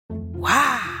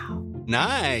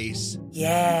Nice.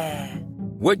 Yeah.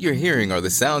 What you're hearing are the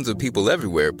sounds of people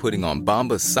everywhere putting on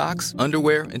Bombas socks,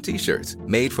 underwear, and T-shirts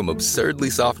made from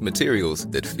absurdly soft materials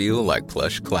that feel like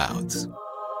plush clouds.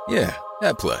 Yeah,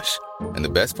 that plush. And the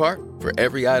best part? For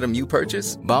every item you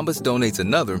purchase, Bombas donates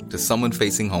another to someone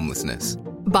facing homelessness.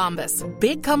 Bombas.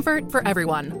 Big comfort for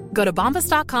everyone. Go to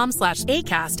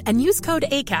bombas.com/ACAST and use code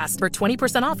ACAST for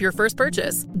 20% off your first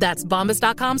purchase. That's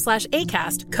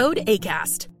bombas.com/ACAST. Code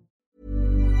ACAST.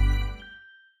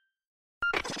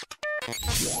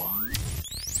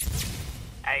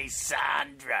 Hey,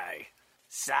 Sandro.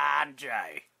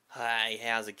 Hey,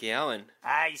 how's it going?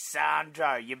 Hey,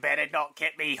 Sandro, you better not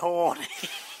get me horny.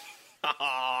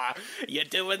 You're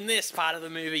doing this part of the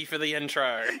movie for the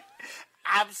intro.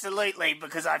 Absolutely,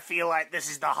 because I feel like this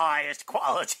is the highest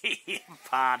quality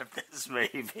part of this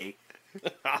movie. No,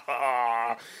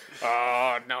 I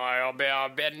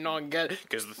better not get...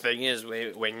 Because the thing is,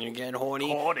 when you get horny,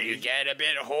 you get a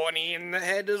bit horny in the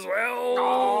head as well.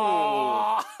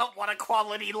 Oh, what a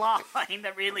quality line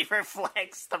that really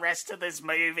reflects the rest of this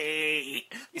movie.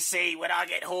 You see, when I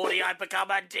get horny, I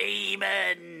become a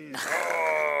demon.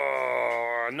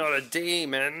 Oh, not a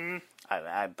demon.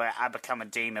 I become a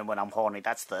demon when I'm horny.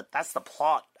 That's the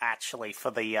plot, actually,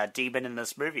 for the demon in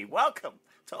this movie. Welcome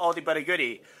to Oldie But a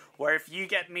Goodie, where if you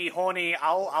get me horny,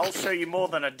 I'll show you more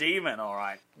than a demon. All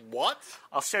right. What?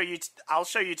 I'll show you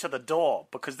to the door,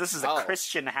 because this is a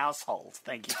Christian household.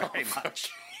 Thank you very much.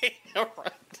 All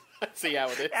right. Let's see how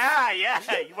it is. Yeah.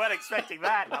 You weren't expecting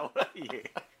that, now were you?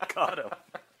 Got him.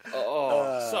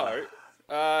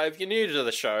 If you're new to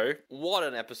the show, what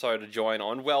an episode to join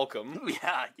on. Welcome.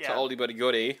 Yeah. To Oldie But a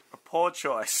Goodie. A poor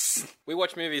choice. We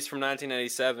watch movies from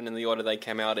 1987 in the order they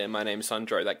came out in. My name's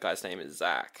Sandro. That guy's name is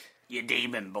Zach. You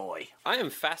demon boy. I am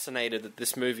fascinated that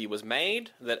this movie was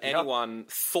made, that anyone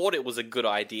thought it was a good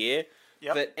idea,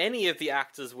 that any of the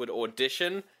actors would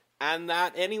audition, and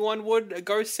that anyone would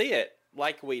go see it,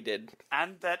 like we did.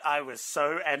 And that I was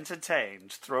so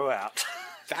entertained throughout.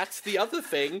 That's the other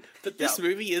thing, that this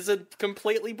movie isn't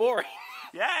completely boring.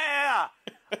 Yeah!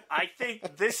 I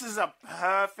think this is a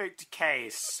perfect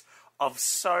case of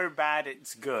so bad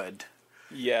it's good.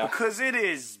 Yeah. Because it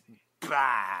is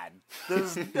bad.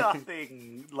 There's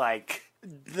nothing,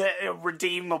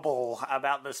 redeemable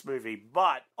about this movie.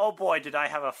 But, oh boy, did I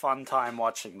have a fun time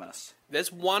watching this. There's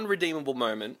one redeemable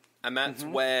moment, and that's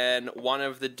when one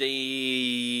of the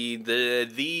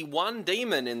one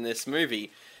demon in this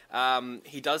movie...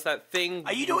 he does that thing.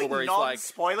 Are you doing where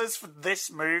non-spoilers for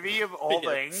this movie of all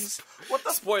things? What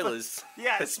the spoilers?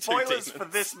 Spoilers for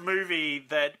this movie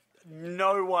that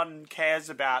no one cares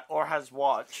about or has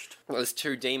watched. Well, there's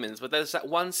two demons, but there's that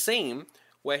one scene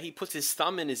where he puts his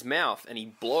thumb in his mouth and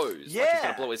he blows. Yeah. Like he's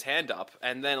gonna blow his hand up,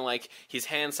 and then his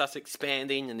hand starts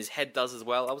expanding and his head does as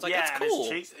well. I was like, that's cool.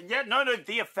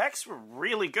 The effects were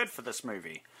really good for this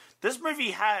movie. This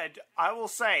movie had, I will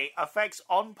say, effects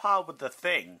on par with The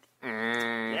Thing.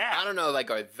 Yeah. I don't know if they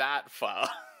go that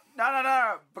far.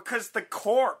 No, because the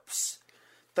corpse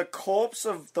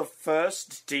of the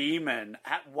first demon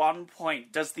at one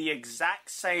point does the exact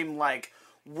same,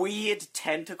 weird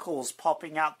tentacles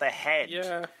popping out the head.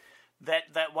 Yeah.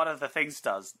 That one of the things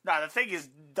does. No, the thing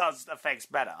does effects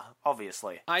better,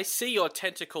 obviously. I see your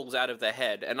tentacles out of the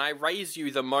head, and I raise you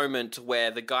the moment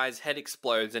where the guy's head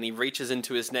explodes and he reaches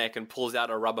into his neck and pulls out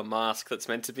a rubber mask that's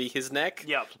meant to be his neck.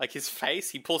 Yep. Like his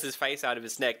face, he pulls his face out of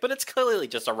his neck, but it's clearly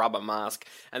just a rubber mask,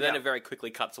 and then it very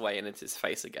quickly cuts away and it's his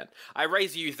face again. I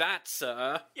raise you that,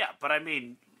 sir. Yeah, but I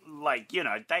mean,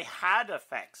 they had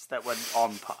effects that were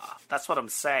on par. That's what I'm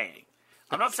saying.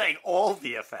 I'm not saying all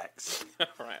the effects.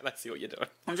 Alright, let's see what you're doing.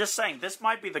 I'm just saying, this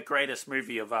might be the greatest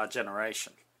movie of our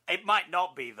generation. It might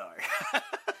not be, though.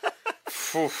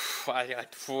 I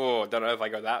don't know if I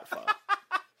go that far.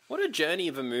 What a journey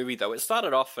of a movie, though. It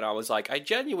started off and I was like, I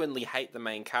genuinely hate the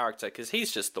main character because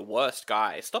he's just the worst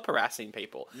guy. Stop harassing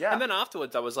people. Yeah. And then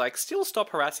afterwards I was like, still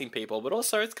stop harassing people, but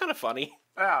also it's kind of funny.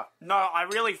 Yeah. No, I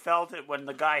really felt it when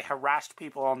the guy harassed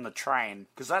people on the train,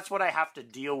 because that's what I have to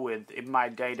deal with in my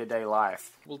day-to-day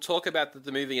life. We'll talk about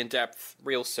the movie in depth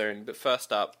real soon, but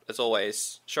first up, as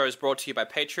always, show is brought to you by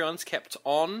Patreons, kept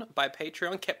on by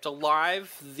Patreon, kept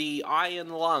alive. The iron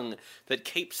lung that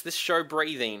keeps this show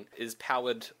breathing is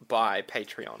powered by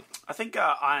Patreon. I think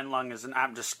Iron Lung is an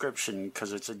apt description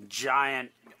because it's a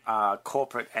giant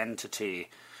corporate entity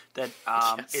that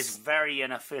is very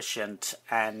inefficient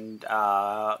and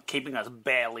keeping us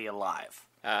barely alive.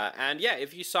 And yeah,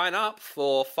 if you sign up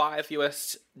for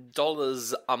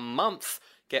 $5 a month,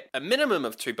 get a minimum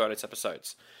of 2 bonus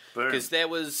episodes. Boom. Because there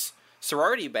was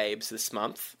Sorority Babes this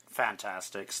month.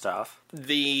 Fantastic stuff.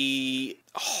 The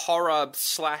horror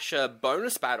slasher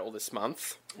bonus battle this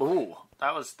month. Ooh,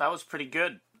 that was pretty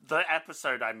good. The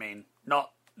episode, I mean,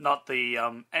 not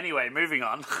the. Anyway, moving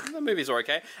on. The movies are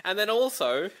okay. And then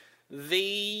also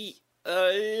the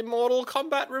Mortal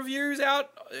Kombat reviews out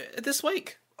this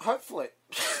week. Hopefully.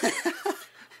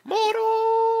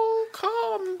 Mortal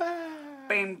Kombat.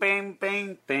 Bing, bing,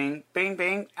 bing, bing, bing,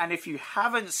 bing. And if you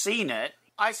haven't seen it,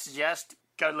 I suggest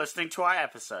go listening to our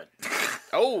episode.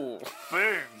 Oh.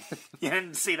 Boom. You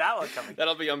didn't see that one coming.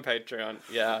 That'll be on Patreon.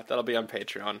 Yeah, that'll be on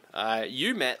Patreon.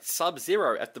 You met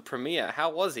Sub-Zero at the premiere.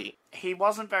 How was he? He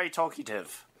wasn't very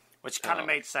talkative, which kind of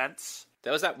made sense.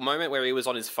 There was that moment where he was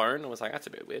on his phone. I was like, that's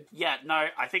a bit weird. Yeah, no,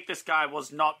 I think this guy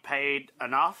was not paid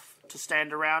enough to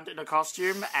stand around in a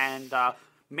costume, and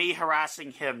me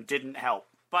harassing him didn't help.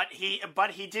 But he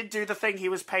did do the thing he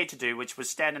was paid to do, which was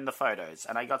stand in the photos,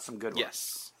 and I got some good ones.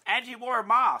 Yes. And he wore a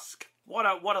mask. What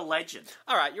a legend.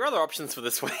 All right, your other options for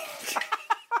this week.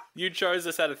 You chose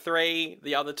this out of 3.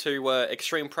 The other 2 were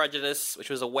Extreme Prejudice, which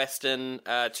was a Western.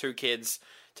 2 kids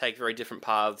take very different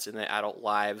paths in their adult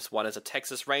lives. One is a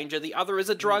Texas Ranger, the other is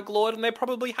a drug lord, and they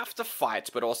probably have to fight,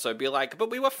 but also be like, but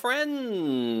we were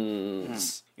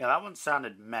friends. Yeah, that one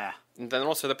sounded meh. And then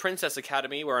also The Princess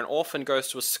Academy, where an orphan goes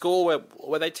to a school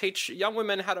where they teach young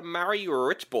women how to marry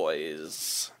rich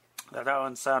boys. That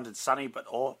one sounded sunny, but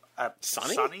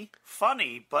sunny?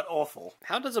 Funny, but awful.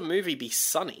 How does a movie be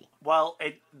sunny? Well,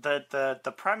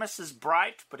 the premise is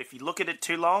bright, but if you look at it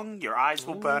too long, your eyes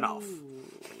will burn off.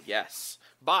 Yes.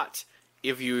 But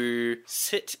if you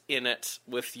sit in it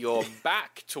with your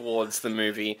back towards the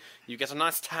movie, you get a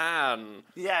nice tan.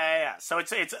 Yeah. So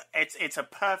it's a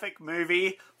perfect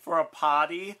movie for a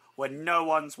party when no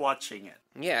one's watching it.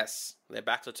 Yes. Their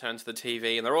backs are turned to the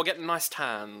TV, and they're all getting nice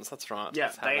tans. That's right. Yeah,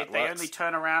 That's how that they works. only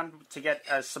turn around to get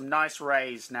some nice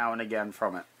rays now and again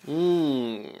from it.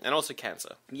 And also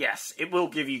cancer. Yes, it will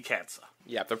give you cancer.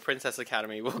 Yeah, the Princess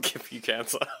Academy will give you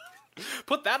cancer.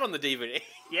 Put that on the DVD.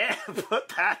 Yeah, put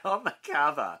that on the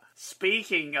cover.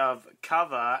 Speaking of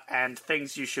cover and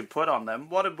things you should put on them,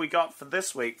 what have we got for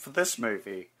this week for this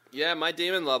movie? Yeah, My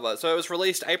Demon Lover. So it was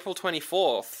released April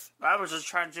 24th. That was a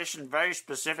transition very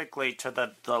specifically to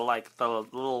the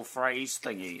little phrase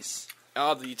thingies.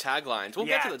 Oh, the taglines. We'll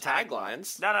get to the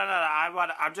taglines. No.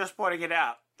 I'm just pointing it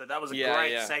out. That was a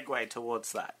great segue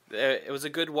towards that. It was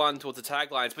a good one towards the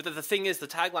taglines, but the thing is, the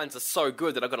taglines are so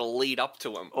good that I've got to lead up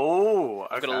to them. Oh,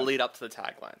 okay. I've got to lead up to the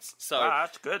taglines. So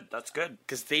that's good. That's good.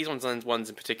 Because these ones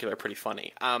in particular are pretty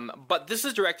funny. But this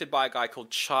is directed by a guy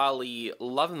called Charlie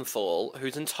Loventhal,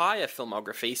 whose entire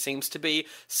filmography seems to be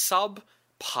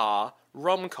subpar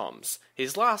rom-coms.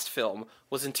 His last film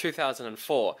was in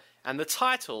 2004, and the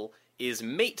title is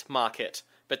Meat Market,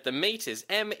 but the meat is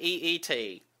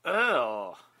M-E-E-T.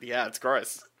 Oh. Yeah, it's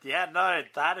gross. Yeah, no,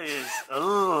 that is...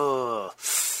 Ugh.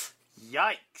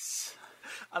 Yikes.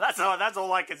 That's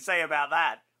all I can say about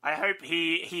that. I hope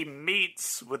he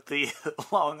meets with the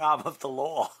long arm of the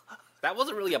law. That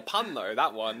wasn't really a pun, though,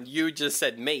 that one. You just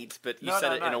said meat, but you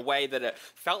said it in a way that it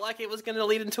felt like it was going to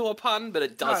lead into a pun, but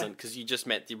it doesn't, because you just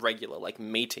meant the regular, like,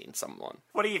 meeting someone.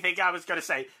 What do you think I was going to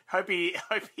say? Hope he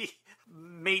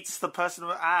meets the person...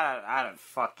 I don't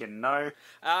fucking know.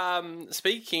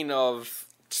 Speaking of...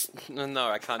 No,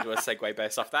 I can't do a segue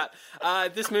based off that.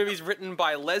 This movie's written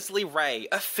by Leslie Ray,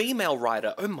 a female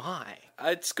writer. Oh my.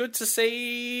 It's good to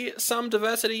see some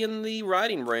diversity in the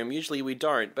writing room. Usually we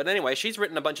don't. But anyway, she's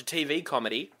written a bunch of TV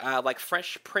comedy, like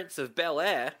Fresh Prince of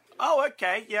Bel-Air. Oh,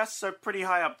 okay. Yes, so pretty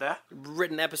high up there.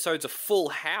 Written episodes of Full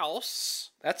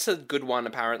House. That's a good one,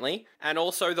 apparently. And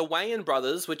also The Wayans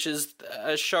Brothers, which is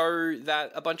a show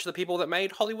that a bunch of the people that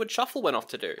made Hollywood Shuffle went off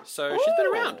to do. So she's been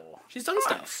around. She's done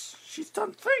stuff. She's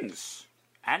done things.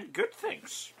 And good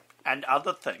things. And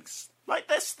other things. Like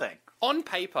this thing. On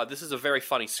paper, this is a very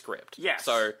funny script. Yes.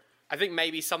 So I think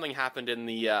maybe something happened in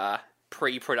the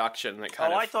pre-production that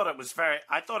kind of... I thought it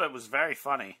was very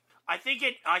funny. I think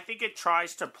it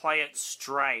tries to play it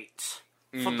straight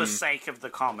for the sake of the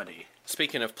comedy.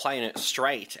 Speaking of playing it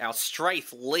straight, our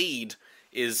straight lead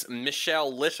is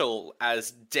Michelle Little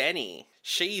as Denny.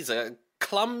 She's a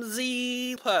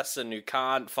clumsy person who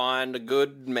can't find a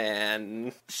good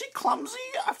man. Is she clumsy?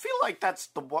 I feel like that's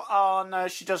the... Oh, no,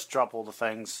 she does drop all the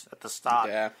things at the start.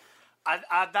 Yeah.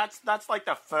 That's like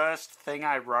the first thing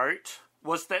I wrote,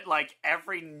 was that, like,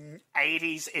 every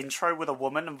 80s intro with a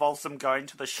woman involves them going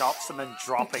to the shops and then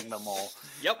dropping them all.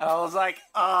 Yep. And I was like,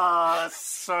 I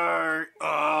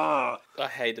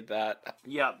hated that.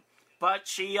 Yep. But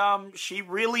she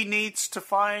really needs to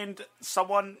find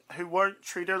someone who won't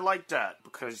treat her like dirt,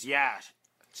 because, yeah,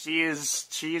 She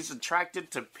is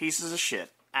attracted to pieces of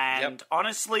shit. And Yep.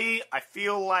 honestly, I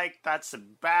feel like that's a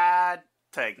bad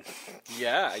thing.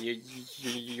 Yeah,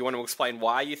 you want to explain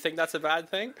why you think that's a bad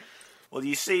thing? Well,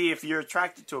 you see, if you're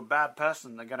attracted to a bad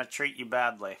person, they're gonna treat you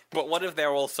badly. But what if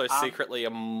they're also secretly a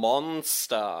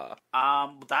monster?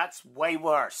 That's way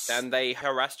worse. And they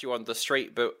harassed you on the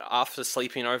street, but after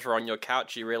sleeping over on your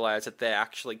couch, you realize that they're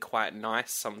actually quite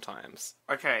nice sometimes.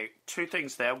 Okay, two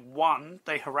things there. One,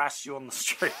 they harass you on the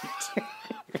street.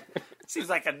 Seems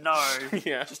like a no.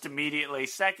 Yeah. Just immediately.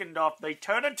 Second off, they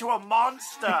turn into a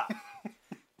monster.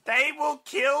 They will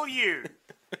kill you.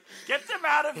 Get them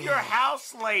out of your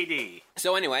house, lady.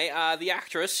 So anyway, the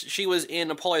actress, she was in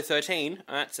Apollo 13.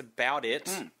 That's about it.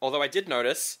 Although I did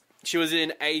notice she was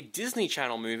in a Disney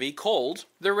Channel movie called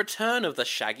The Return of the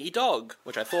Shaggy Dog,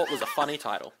 which I thought was a funny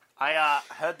title. I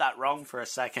heard that wrong for a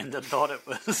second and thought it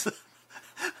was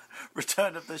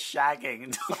Return of the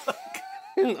Shagging Dog.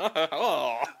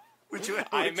 Oh, Which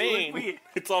I would mean, be-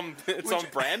 it's on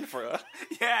brand for her.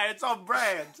 yeah, it's on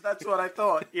brand. That's what I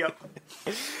thought. Yep.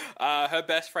 Her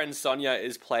best friend Sonia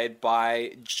is played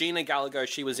by Gina Gallagher.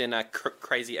 She was in a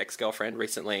Crazy Ex-Girlfriend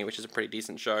recently, which is a pretty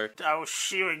decent show. Oh,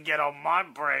 she would get on my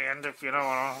brand if you know what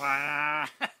I'm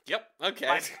saying. Yep,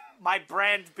 okay. My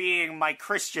brand being my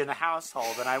Christian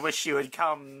household, and I wish you would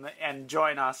come and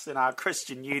join us in our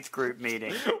Christian youth group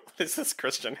meeting. What is this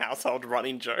Christian household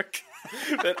running joke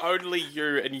that only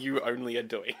you and you only are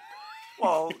doing?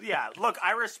 Well, yeah, look,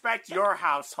 I respect your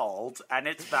household and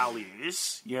its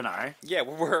values, you know. Yeah,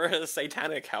 we're a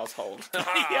satanic household.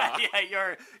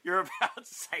 yeah, you're about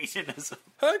Satanism.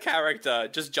 Her character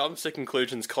just jumps to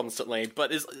conclusions constantly,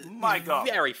 but is My God.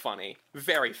 very funny.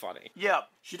 Very funny. Yep.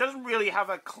 She doesn't really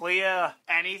have a clear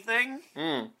anything.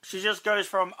 She just goes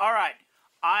from, all right,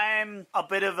 I'm a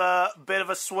bit of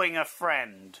a swinger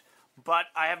friend, but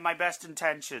I have my best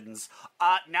intentions.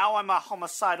 Now I'm a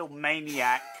homicidal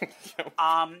maniac.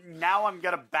 Now I'm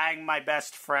gonna bang my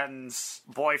best friend's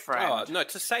boyfriend. Oh, no,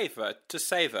 to save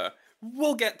her.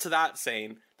 We'll get to that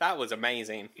scene. That was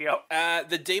amazing. Yep.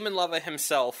 The demon lover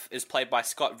himself is played by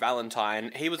Scott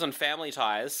Valentine. He was on Family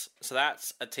Ties, so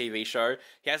that's a TV show.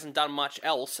 He hasn't done much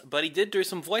else, but he did do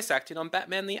some voice acting on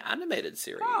Batman the Animated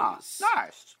Series. Ah,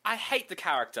 nice. I hate the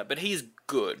character, but he's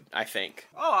good, I think.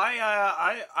 Oh,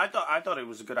 I thought he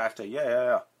was a good actor.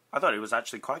 Yeah. I thought he was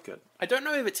actually quite good. I don't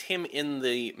know if it's him in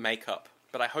the makeup,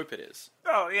 but I hope it is.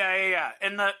 Oh, yeah.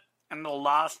 In the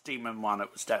last Demon one, it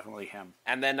was definitely him.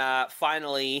 And then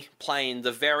finally, playing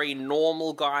the very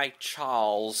normal guy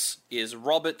Charles is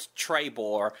Robert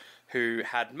Trebor, who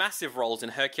had massive roles in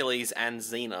Hercules and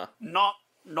Xena. Not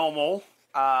normal.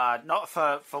 Not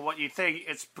for what you think.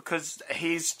 It's because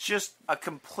he's just a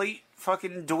complete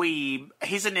fucking dweeb.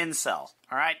 He's an incel.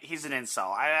 Alright? He's an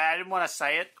incel. I didn't want to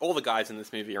say it. All the guys in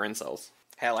this movie are incels.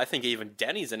 Hell, I think even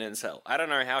Denny's an incel. I don't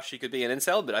know how she could be an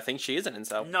incel, but I think she is an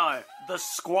incel. No, the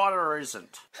squatter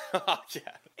isn't. Oh,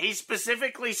 yeah. He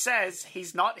specifically says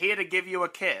he's not here to give you a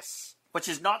kiss, which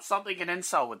is not something an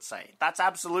incel would say. That's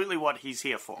absolutely what he's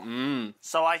here for.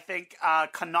 So I think,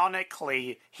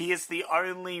 canonically, he is the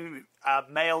only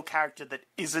male character that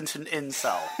isn't an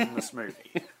incel in this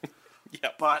movie.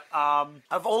 Yep. But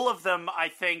of all of them, I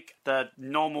think the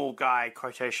normal guy,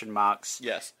 quotation marks,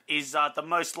 Yes. is the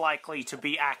most likely to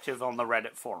be active on the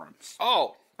Reddit forums.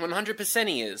 Oh, 100%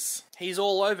 he is. He's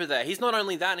all over there. He's not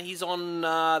only that, he's on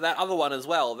that other one as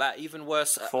well. That even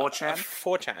worse... 4chan?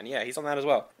 4chan, yeah, he's on that as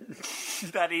well.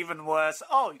 That even worse.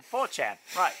 Oh, 4chan.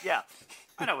 Right, yeah.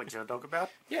 I know what you're talking about.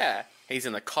 Yeah. He's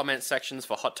in the comment sections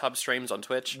for hot tub streams on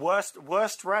Twitch. Worst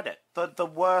Reddit. The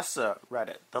worser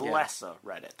Reddit. The lesser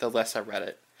Reddit. The lesser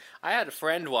Reddit. I had a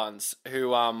friend once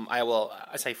who, I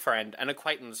say friend, an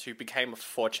acquaintance who became a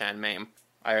 4chan meme.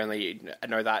 I only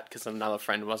know that because another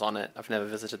friend was on it. I've never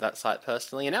visited that site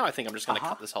personally, and now I think I'm just going to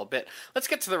cut this whole bit. Let's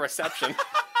get to the reception.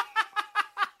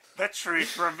 The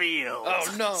truth revealed.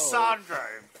 Oh, no. Sandro,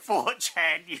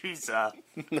 4chan user.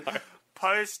 No.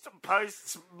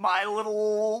 Posts My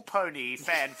Little Pony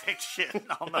fanfiction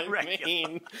on the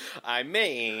regular. I'm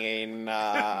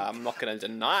not going to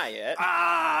deny it.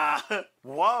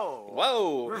 Whoa.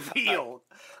 Whoa. Revealed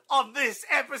on this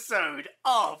episode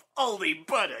of Oldie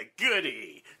But a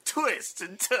Goodie. Twists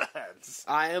and turns.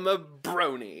 I am a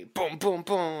brony. Boom, boom,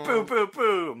 boom. Boom, boom,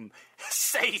 boom.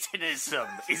 Satanism.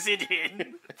 Is it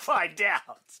in? Find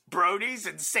out. Bronies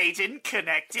and Satan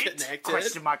connected?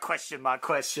 Question mark, question mark,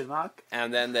 question mark.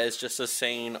 And then there's just a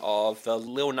scene of the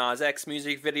Lil Nas X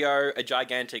music video, a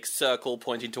gigantic circle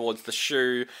pointing towards the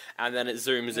shoe, and then it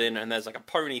zooms in and there's like a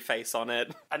pony face on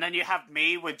it. And then you have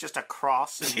me with just a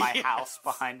cross in my house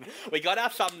behind me. We got our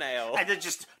thumbnail. And then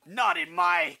just not in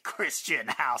my Christian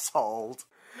household.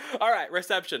 All right,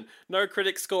 reception. No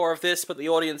critic score of this, but the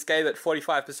audience gave it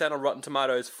 45% on Rotten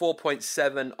Tomatoes,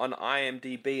 4.7 on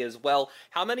IMDb as well.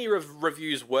 How many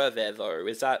reviews were there, though?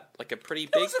 Is that like a pretty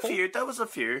big There was a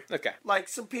few. Okay. Like,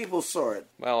 some people saw it.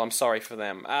 Well, I'm sorry for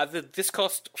them. This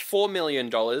cost $4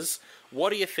 million.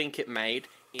 What do you think it made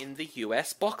in the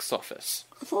US box office?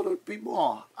 I thought it would be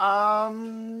more.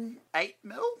 8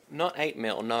 mil? Not 8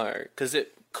 mil, no, because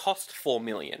it cost 4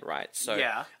 million, right? So,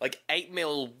 Yeah. like 8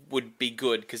 mil would be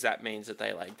good because that means that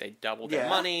they doubled their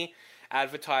money.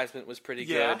 Advertisement was pretty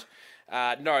good.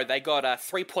 No, they got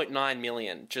 3.9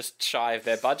 million, just shy of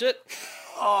their budget.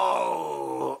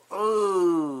 Oh,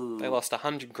 ooh. They lost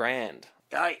 100 grand.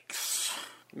 Yikes.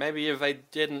 Maybe if they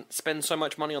didn't spend so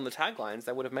much money on the taglines,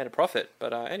 they would have made a profit.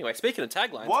 But anyway, speaking of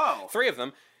taglines, Whoa. 3 of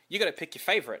them, you got to pick your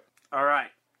favorite. All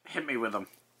right, hit me with them.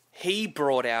 He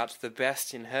brought out the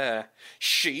best in her.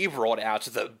 She brought out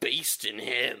the beast in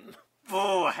him.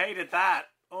 Oh, hated that.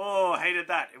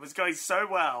 It was going so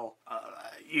well.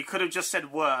 You could have just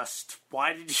said worst.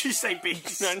 Why did you say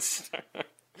beast?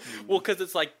 Well, because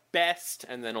it's like best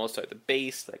and then also the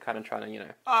beast. They're kind of trying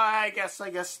to, I guess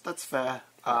that's fair.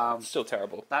 still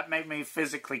terrible. That made me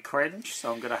physically cringe,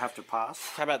 so I'm gonna have to pass.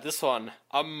 How about this one?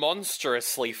 A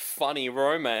monstrously funny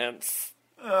romance.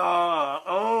 That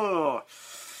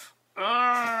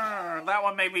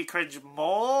one made me cringe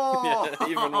more. Yeah,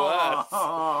 even worse.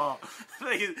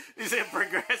 Is it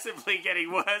progressively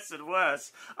getting worse and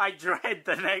worse? I dread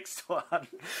the next one.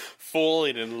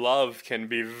 Falling in love can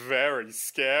be very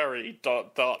scary. ...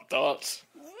 What? What?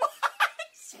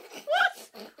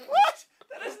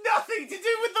 That has nothing to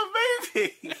do with the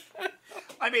movie.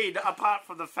 I mean, apart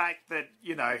from the fact that,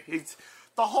 he's...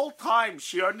 The whole time,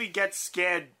 she only gets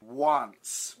scared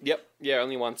once. Yep, yeah,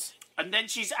 only once. And then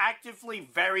she's actively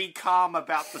very calm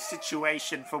about the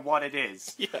situation for what it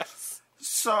is. Yes.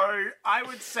 So, I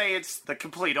would say it's the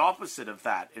complete opposite of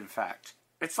that, in fact.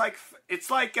 It's like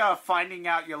finding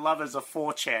out your lover's a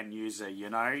 4chan user,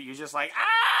 You're just like,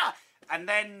 ah! And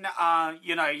then,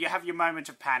 you have your moment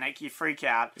of panic, you freak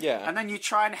out. Yeah. And then you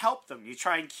try and help them. You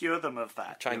try and cure them of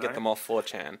that. Try and get them off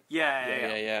 4chan.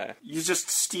 Yeah. You just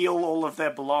steal all of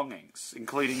their belongings,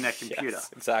 including their computer. Yes,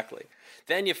 exactly.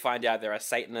 Then you find out they're a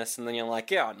Satanist, and then you're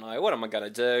like, yeah, no, what am I going to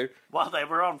do? Well, they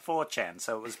were on 4chan,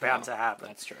 so it was bound to happen.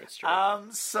 That's true, it's true.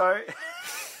 So...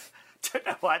 don't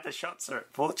know why the shots are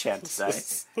at 4chan today.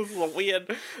 This is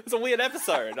a weird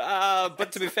episode.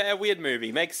 But to be fair, weird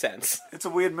movie. Makes sense. It's a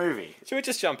weird movie. Should we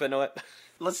just jump into it?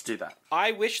 Let's do that.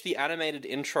 I wish the animated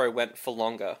intro went for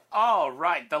longer. Oh,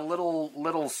 right. The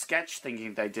little sketch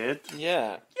thinking they did.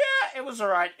 Yeah. Yeah, it was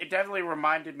alright. It definitely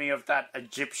reminded me of that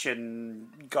Egyptian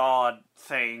god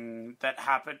thing that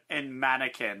happened in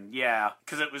Mannequin. Yeah.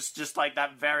 Because it was just like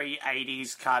that very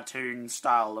 80s cartoon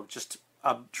style of just...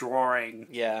 a drawing.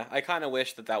 Yeah, I kind of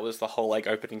wish that was the whole,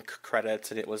 opening credits,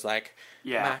 and it was like...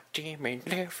 Yeah. My demon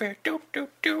liver, do, do,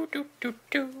 do, do, do,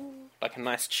 do. Like a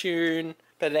nice tune.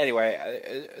 But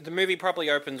anyway, the movie probably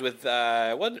opens with,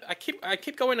 I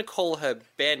keep going to call her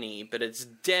Benny, but it's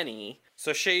Denny.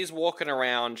 So she's walking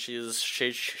around,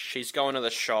 she's going to the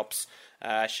shops,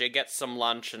 she gets some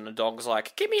lunch, and the dog's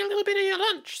like, give me a little bit of your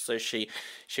lunch. So she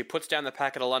puts down the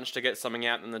packet of lunch to get something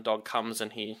out, and the dog comes,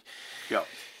 and he... Yep.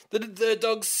 The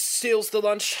dog steals the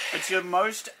lunch. It's your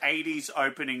most 80s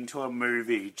opening to a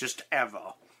movie, just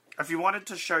ever. If you wanted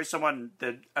to show someone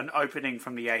an opening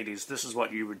from the 80s, this is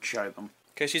what you would show them.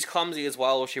 Because she's clumsy as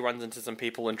well, she runs into some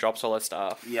people and drops all her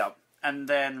stuff. Yep. And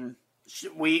then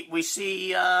we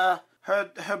see her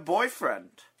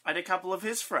boyfriend and a couple of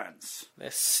his friends.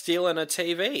 They're stealing a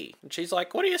TV. And she's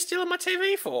like, what are you stealing my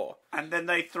TV for? And then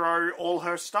they throw all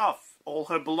her stuff, all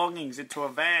her belongings into a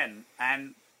van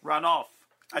and run off.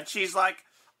 And she's like,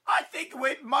 I think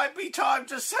it might be time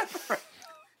to separate.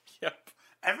 Yep.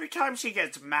 Every time she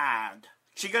gets mad,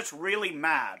 she gets really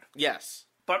mad. Yes.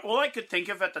 But all I could think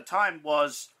of at the time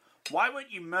was, why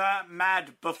weren't you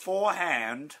mad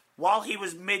beforehand while he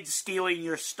was mid-stealing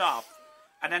your stuff?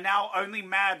 And are now only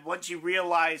mad once you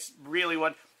realize really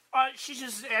what... she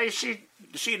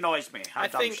annoys me. I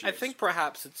think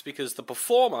perhaps it's because the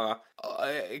performer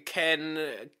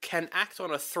can act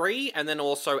on a 3 and then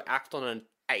also act on an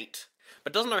 8,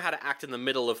 but doesn't know how to act in the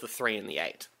middle of the 3 and the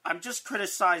 8. I'm just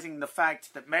criticizing the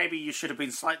fact that maybe you should have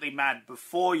been slightly mad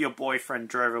before your boyfriend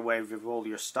drove away with all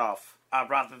your stuff,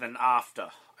 rather than after.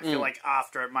 I feel like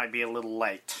after it might be a little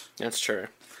late. That's true.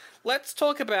 Let's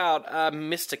talk about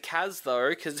Mr. Kaz though,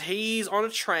 because he's on a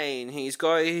train. He's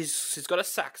got a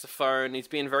saxophone. He's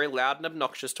being very loud and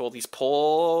obnoxious to all these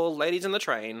poor ladies in the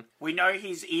train. We know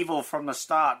he's evil from the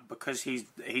start because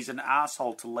he's an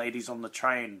asshole to ladies on the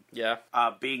train. Yeah.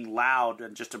 Being loud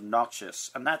and just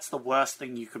obnoxious, and that's the worst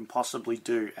thing you can possibly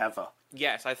do ever.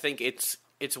 Yes, I think it's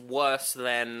worse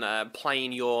than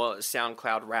playing your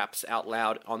SoundCloud raps out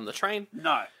loud on the train.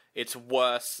 No. It's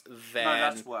worse than... No,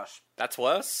 that's worse. That's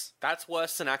worse? That's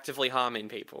worse than actively harming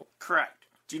people. Correct.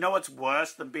 Do you know what's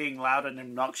worse than being loud and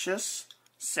obnoxious?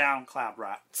 SoundCloud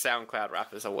rap. SoundCloud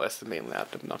rappers are worse than being loud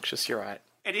and obnoxious, you're right.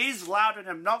 It is loud and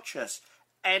obnoxious,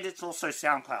 and it's also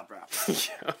SoundCloud rap.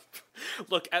 Yeah.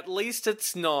 Look, at least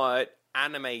it's not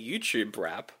anime YouTube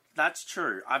rap. That's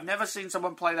true. I've never seen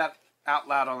someone play that out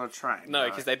loud on a train. No,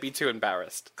 because they'd be too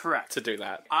embarrassed. Correct. To do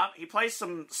that. He plays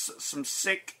some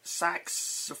sick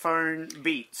saxophone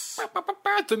beats.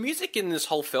 The music in this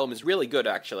whole film is really good,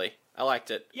 actually. I liked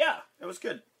it. Yeah, it was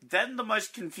good. Then the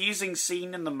most confusing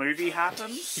scene in the movie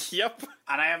happens. Yep.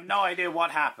 And I have no idea what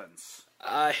happens.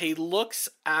 He looks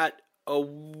at a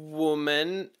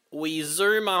woman. We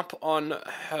zoom up on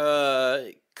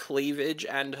her cleavage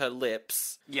and her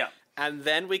lips. Yeah. And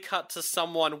then we cut to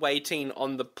someone waiting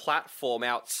on the platform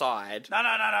outside. No.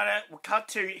 We cut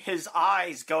to his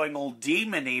eyes going all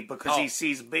demony because he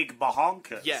sees big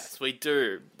bahonkers. Yes, we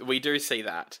do. We do see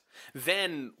that.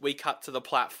 Then we cut to the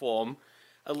platform.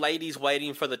 A lady's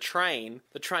waiting for the train.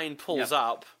 The train pulls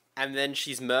up, and then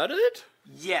she's murdered?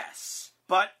 Yes.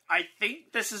 But I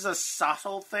think this is a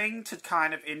subtle thing to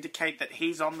kind of indicate that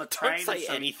he's on the train. Don't say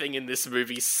anything in this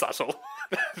movie subtle.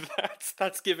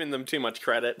 That's giving them too much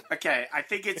credit. Okay, I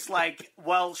think it's like,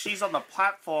 well, she's on the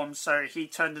platform, so he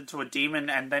turned into a demon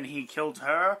and then he killed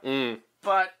her.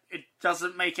 But it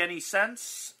doesn't make any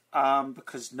sense,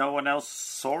 because no one else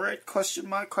saw it, question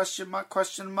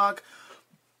mark.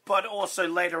 But also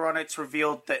later on it's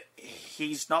revealed that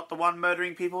he's not the one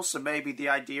murdering people, so maybe the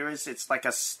idea is it's like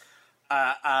a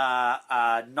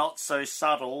not so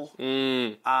subtle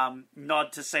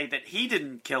nod to say that he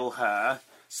didn't kill her.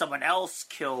 Someone else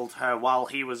killed her while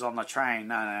he was on the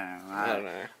train. I don't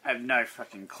know. I have no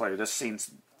fucking clue. This scene's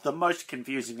the most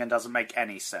confusing and doesn't make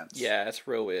any sense. Yeah, it's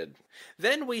real weird.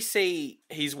 Then we see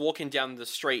he's walking down the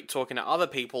street talking to other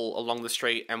people along the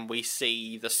street, and we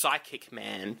see the psychic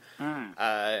man.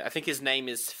 I think his name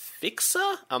is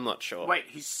Fixer? I'm not sure. Wait,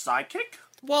 he's psychic?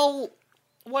 Well,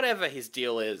 whatever his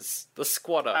deal is. The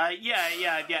squatter. Yeah.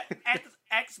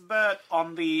 Expert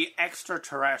on the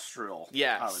extraterrestrial,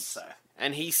 yes. I would say.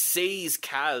 And he sees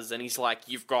Kaz, and he's like,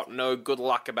 "You've got no good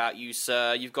luck about you,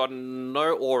 sir. You've got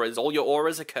no auras. All your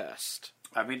auras are cursed."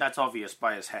 I mean, that's obvious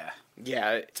by his hair.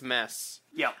 Yeah, it's a mess.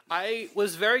 Yeah. I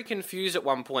was very confused at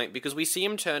one point, because we see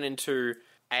him turn into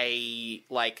a,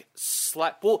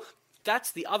 Well,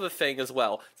 that's the other thing as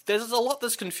well. There's a lot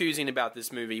that's confusing about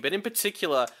this movie, but in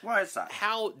particular... Why is that?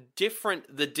 How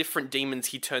different the different demons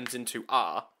he turns into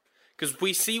are. Because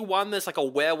we see one that's like a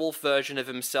werewolf version of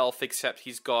himself, except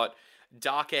he's got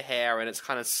darker hair and it's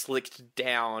kind of slicked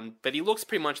down, but he looks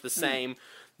pretty much the same.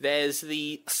 There's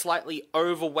the slightly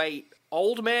overweight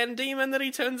old man demon that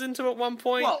he turns into at one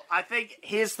point. Well, I think,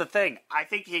 here's the thing. I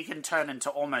think he can turn into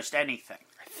almost anything.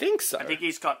 I think so. I think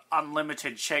he's got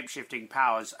unlimited shape-shifting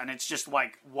powers, and it's just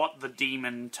like what the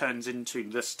demon turns into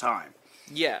this time.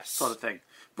 Yes. Sort of thing.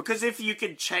 Because if you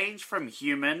can change from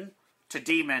human to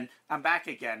demon and back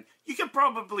again, you can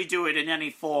probably do it in any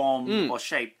form or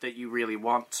shape that you really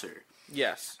want to.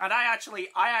 Yes. And I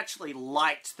actually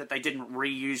liked that they didn't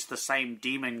reuse the same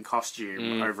demon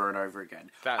costume over and over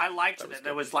again. I liked that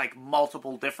there was like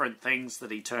multiple different things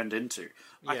that he turned into.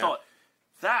 I thought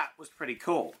that was pretty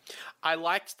cool. I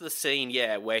liked the scene,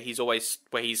 where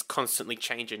he's constantly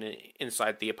changing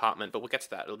inside the apartment, but we'll get to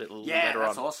that a little later on. Yeah,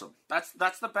 that's awesome.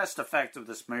 That's the best effect of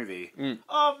this movie.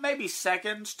 Oh, maybe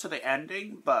second to the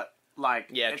ending, but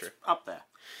it's true. up there.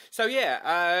 So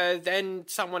then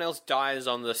someone else dies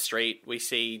on the street. We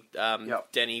see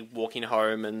Denny walking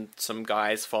home and some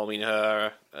guys following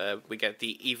her. We get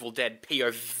the Evil Dead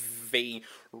POV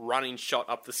running shot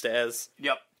up the stairs.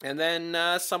 Yep. And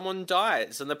then someone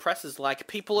dies, and the press is like,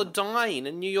 "People are dying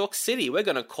in New York City. We're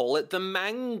going to call it the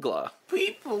Mangler."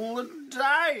 People are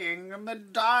dying, and they're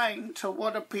dying to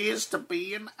what appears to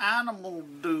be an animal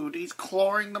dude. He's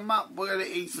clawing them up.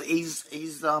 He's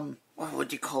what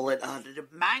would you call it?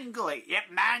 Mangler. Yep,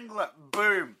 Mangler.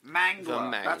 Boom. Mangler. The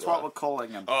Mangler. That's what we're calling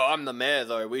him. Oh, I'm the mayor,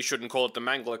 though. We shouldn't call it the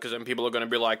Mangler, because then people are going to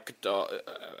be like,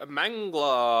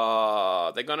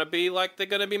 Mangler. They're going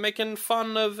to be making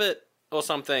fun of it or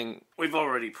something. We've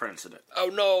already printed it.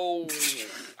 Oh, no.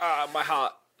 My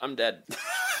heart. I'm dead.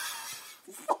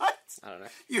 What? I don't know.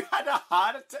 You had a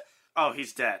heart attack? Oh,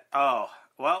 he's dead. Oh,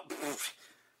 well,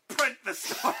 print the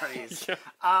stories.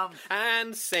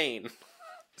 And scene.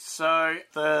 So,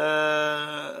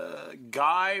 the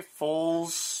guy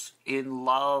falls in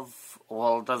love.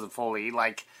 Well, doesn't fall. He,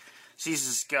 sees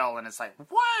this girl and it's like,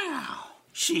 wow,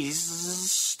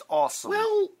 she's awesome.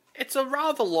 Well, it's a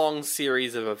rather long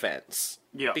series of events.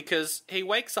 Yeah. Because he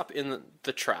wakes up in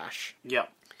the trash. Yeah,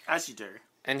 as you do.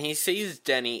 And he sees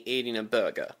Denny eating a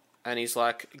burger. And he's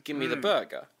like, give me the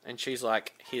burger. And she's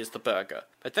like, here's the burger.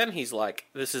 But then he's like,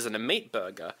 this isn't a meat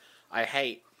burger. I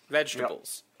hate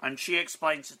vegetables. Yep. And she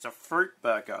explains it's a fruit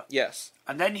burger. Yes.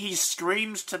 And then he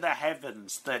screams to the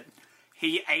heavens that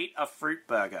he ate a fruit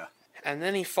burger. And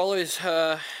then he follows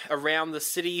her around the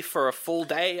city for a full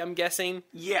day, I'm guessing.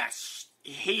 Yes.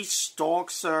 He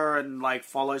stalks her and,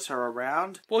 follows her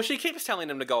around. Well, she keeps telling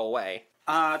him to go away.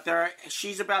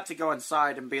 She's about to go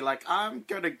inside and be like, I'm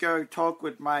gonna go talk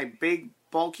with my big,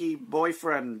 bulky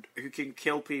boyfriend who can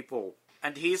kill people.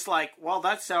 And he's like, well,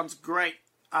 that sounds great.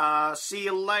 See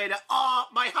you later. Oh,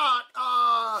 my heart.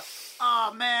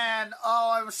 Oh, man.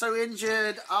 Oh, I'm so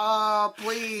injured. Oh,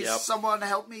 please, someone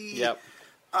help me. Yep.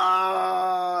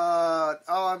 I'm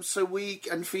so weak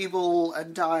and feeble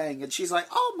and dying. And she's like,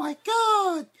 oh my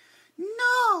god,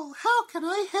 no, how can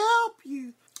I help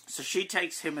you? So she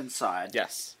takes him inside.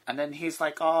 Yes. And then he's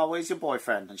like, oh, where's your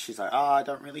boyfriend? And she's like, oh, I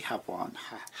don't really have one.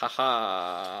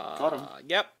 Haha. Got him.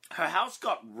 Yep. Her house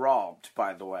got robbed,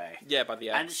 by the way. Yeah, by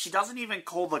the ex. And she doesn't even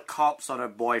call the cops on her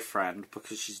boyfriend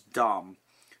because she's dumb.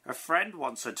 Her friend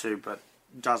wants her to, but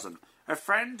doesn't. Her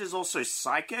friend is also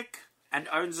psychic and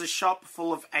owns a shop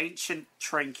full of ancient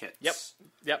trinkets.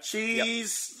 Yep.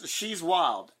 She's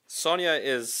wild. Sonia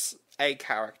is a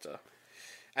character.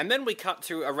 And then we cut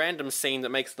to a random scene that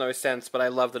makes no sense, but I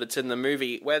love that it's in the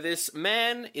movie, where this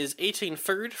man is eating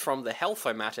food from the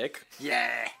Health-O-Matic.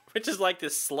 Yeah. Which is like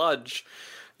this sludge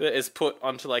that is put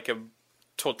onto a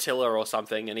tortilla or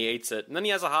something, and he eats it. And then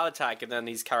he has a heart attack, and then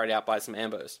he's carried out by some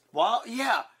ambos. Well,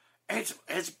 yeah.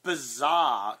 It's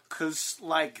bizarre, because,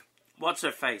 what's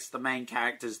her face? The main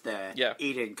character's there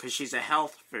eating, because she's a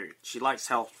health food. She likes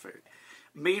health food.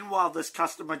 Meanwhile, this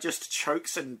customer just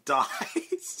chokes and dies.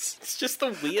 It's just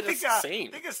the weirdest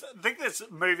scene. I think this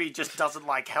movie just doesn't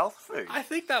like health food. I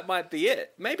think that might be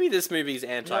it. Maybe this movie's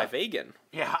anti-vegan.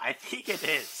 Yeah, I think it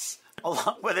is.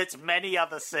 Along with its many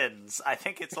other sins, I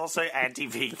think it's also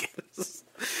anti-vegan.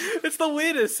 It's the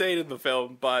weirdest scene in the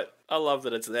film, but I love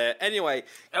that it's there. Anyway.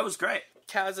 That was great.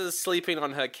 Kaz is sleeping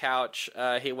on her couch.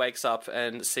 He wakes up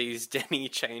and sees Denny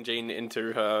changing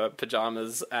into her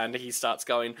pajamas, and he starts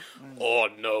going, "Oh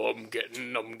no, I'm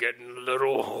getting a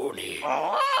little horny."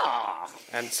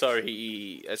 And so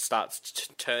he starts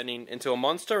turning into a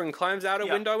monster and climbs out a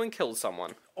window and kills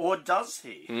someone. Or does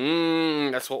he?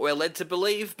 That's what we're led to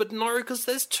believe, but no, because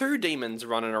there's two demons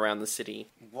running around the city.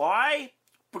 Why?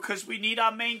 Because we need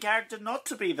our main character not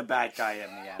to be the bad guy in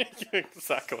the end.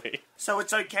 Exactly. So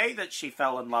it's okay that she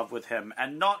fell in love with him,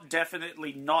 and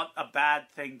definitely not a bad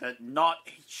thing that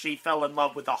she fell in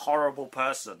love with a horrible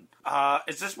person.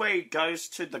 Is this where he goes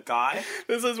to the guy?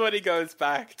 This is when he goes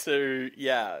back to,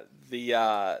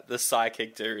 the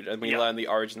psychic dude, and we learn the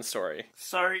origin story.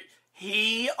 So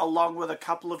he, along with a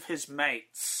couple of his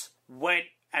mates, went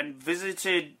and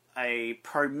visited a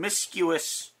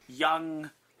promiscuous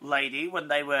young lady when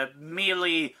they were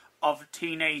merely of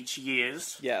teenage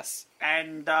years. Yes.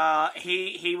 And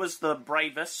he was the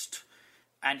bravest,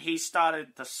 and he started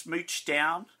the smooch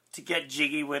down to get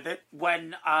jiggy with it.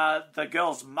 When the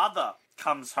girl's mother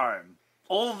comes home,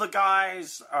 all the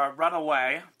guys run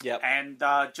away and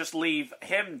just leave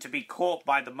him to be caught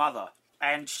by the mother.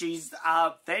 And she's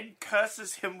then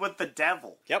curses him with the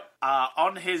devil. Yep.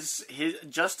 On his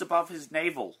just above his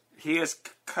navel. He is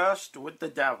cursed with the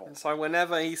devil. So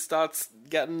whenever he starts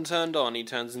getting turned on, he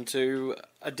turns into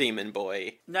a demon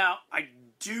boy. Now, I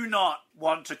do not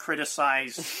want to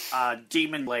criticize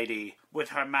Demon Lady with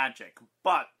her magic,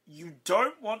 but you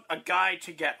don't want a guy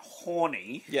to get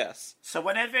horny. Yes. So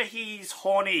whenever he's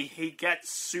horny, he gets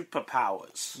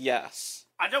superpowers. Yes.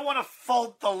 I don't want to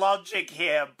fault the logic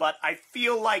here, but I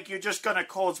feel like you're just going to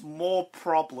cause more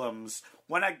problems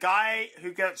when a guy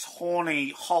who gets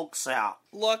horny hulks out.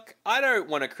 Look, I don't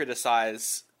want to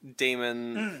criticize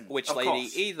Demon Witch Lady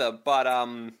either,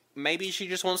 but maybe she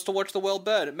just wants to watch the world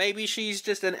burn. Maybe she's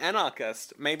just an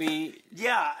anarchist. Maybe...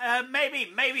 Yeah,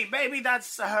 maybe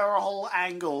that's her whole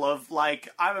angle of,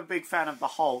 I'm a big fan of the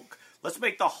Hulk. Let's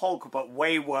make the Hulk, but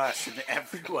way worse in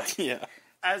every way. Yeah.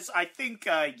 As I think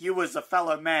you as a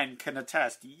fellow man can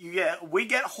attest, we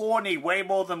get horny way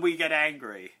more than we get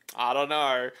angry. I don't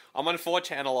know. I'm on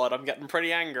 4chan a lot. I'm getting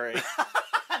pretty angry.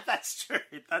 That's true.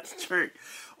 That's true.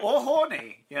 Or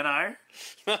horny, you know?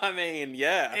 I mean,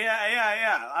 yeah.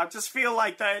 Yeah. I just feel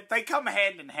like they come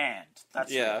hand in hand.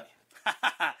 That's Yeah.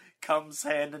 Comes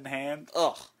hand in hand.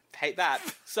 Ugh, hate that.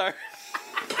 So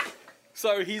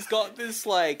he's got this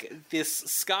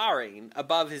scarring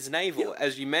above his navel,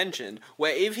 as you mentioned,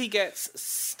 where if he gets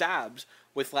stabbed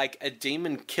with, a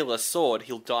demon killer sword,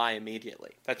 he'll die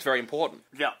immediately. That's very important.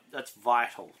 Yep, that's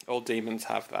vital. All demons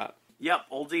have that. Yep,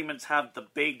 all demons have the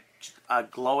big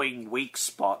glowing weak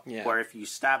spot where if you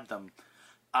stab them,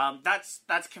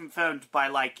 that's confirmed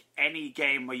by any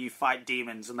game where you fight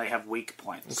demons and they have weak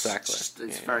points. Exactly.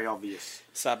 It's very obvious.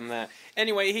 Stab him there.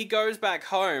 Anyway, he goes back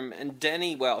home, and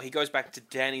he goes back to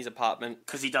Danny's apartment.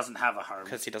 Because he doesn't have a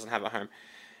home.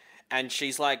 And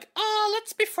she's like, "Oh,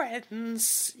 let's be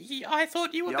friends. I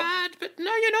thought you were bad, but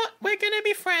no, you're not. We're gonna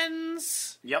be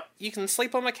friends. Yep. You can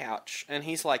sleep on my couch." And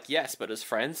he's like, "Yes, but as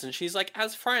friends." And she's like,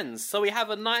 "As friends." So we have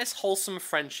a nice, wholesome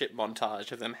friendship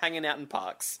montage of them hanging out in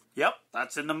parks. Yep,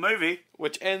 that's in the movie.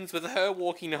 Which ends with her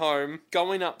walking home,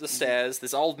 going up the stairs.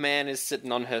 This old man is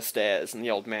sitting on her stairs, and the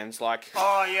old man's like...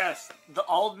 Oh, yes. The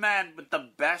old man with the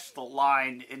best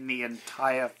line in the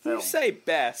entire film. You say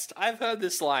best. I've heard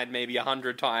this line maybe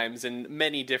 100 times in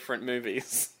many different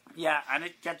movies. Yeah, and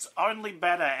it gets only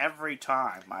better every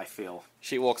time, I feel.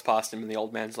 She walks past him, and the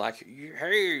old man's like,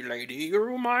 "Hey, lady, you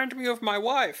remind me of my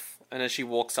wife." And as she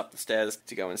walks up the stairs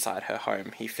to go inside her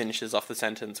home, he finishes off the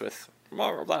sentence with,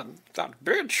 "Oh, that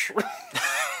bitch."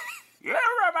 You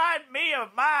remind me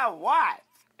of my wife.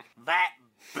 That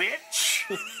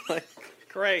bitch.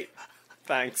 Great.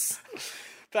 Thanks.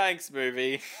 Thanks,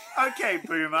 movie. Okay,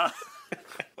 Boomer.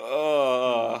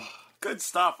 Oh. Good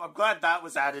stuff. I'm glad that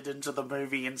was added into the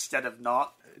movie instead of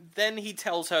not. Then he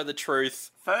tells her the truth.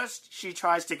 First, she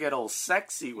tries to get all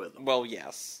sexy with him. Well,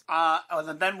 yes.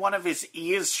 And then one of his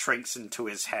ears shrinks into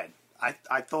his head.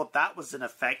 I thought that was an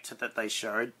effect that they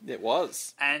showed. It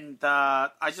was. And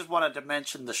I just wanted to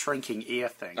mention the shrinking ear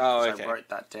thing. Oh, okay. I wrote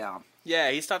that down.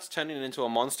 Yeah, he starts turning into a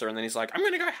monster, and then he's like, "I'm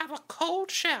going to go have a cold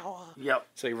shower." Yep.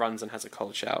 So he runs and has a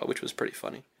cold shower, which was pretty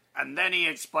funny. And then he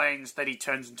explains that he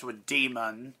turns into a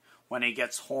demon when he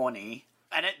gets horny.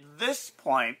 And at this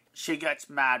point, she gets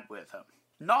mad with him.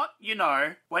 Not,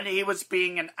 when he was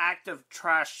being an active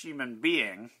trash human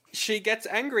being. She gets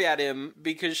angry at him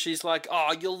because she's like,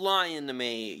 "Oh, you're lying to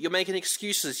me. You're making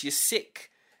excuses. You're sick."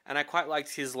 And I quite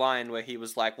liked his line where he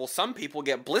was like, "Well, some people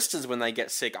get blisters when they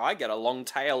get sick. I get a long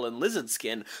tail and lizard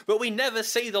skin, but we never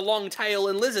see the long tail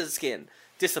and lizard skin."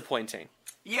 Disappointing.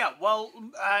 Yeah, well,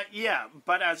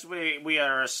 but as we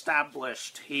are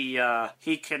established, he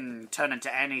can turn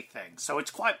into anything. So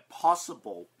it's quite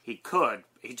possible he could.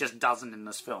 He just doesn't in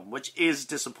this film, which is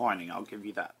disappointing, I'll give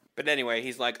you that. But anyway,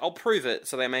 he's like, "I'll prove it."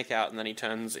 So they make out, and then he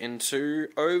turns into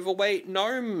overweight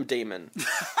gnome demon.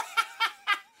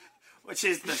 Which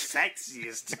is the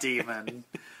sexiest demon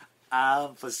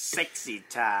for sexy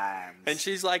times. And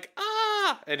she's like,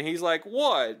 "Ah!" And he's like,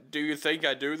 "What? Do you think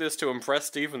I do this to impress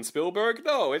Steven Spielberg?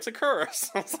 No, it's a curse."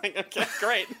 I was like, okay,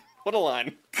 great. What a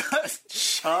line.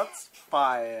 Shots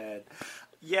fired.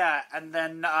 Yeah, and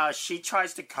then she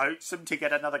tries to coax him to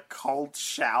get another cold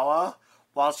shower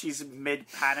while she's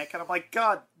mid-panic. And I'm like,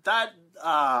 God, that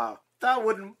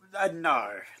wouldn't...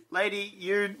 no. Lady,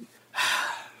 you...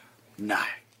 no.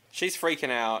 She's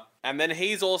freaking out. And then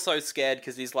he's also scared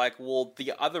because he's like, "Well,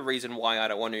 the other reason why I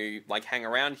don't want to, hang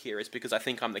around here is because I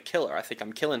think I'm the killer. I think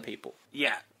I'm killing people."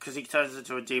 Yeah, because he turns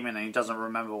into a demon and he doesn't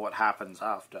remember what happens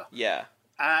after. Yeah.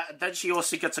 Then she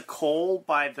also gets a call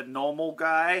by the normal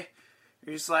guy.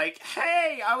 He's like,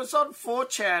 "Hey, I was on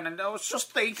 4chan and I was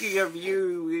just thinking of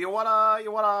you. You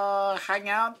wanna hang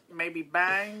out? Maybe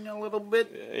bang a little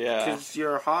bit? Yeah. Because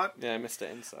you're hot?" Yeah, Mr.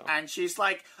 Incel. And she's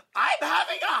like, "I'm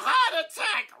having a heart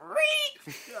attack!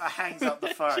 Read!" Hangs up the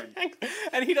phone.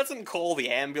 And he doesn't call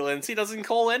the ambulance. He doesn't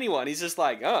call anyone. He's just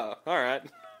like, "Oh, alright."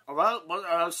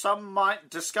 Well, some might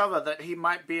discover that he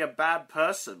might be a bad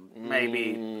person,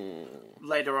 maybe,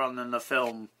 later on in the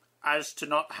film, as to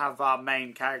not have our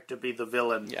main character be the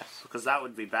villain. Yes. Because that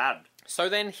would be bad. So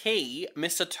then he,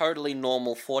 Mr. Totally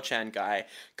Normal 4chan guy,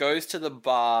 goes to the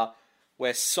bar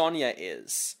where Sonia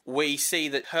is. We see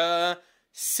that her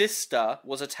sister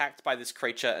was attacked by this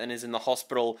creature and is in the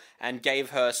hospital and gave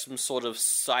her some sort of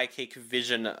psychic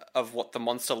vision of what the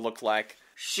monster looked like.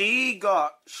 She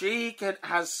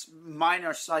has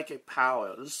minor psychic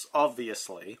powers,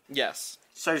 obviously. Yes.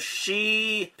 So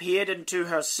she peered into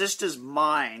her sister's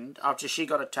mind after she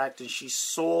got attacked and she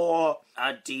saw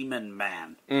a demon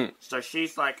man. So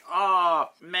she's like, oh,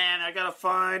 man, I gotta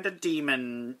find a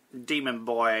demon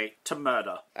boy to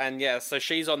murder. And yeah, so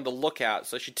she's on the lookout,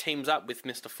 so she teams up with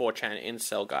Mr. 4chan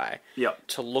Incel Guy Yep.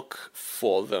 to look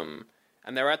for them.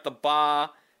 And they're at the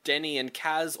bar. Denny and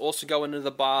Kaz also go into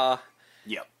the bar.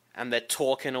 Yep. And they're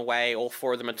talking away. All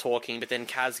four of them are talking, but then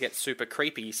Kaz gets super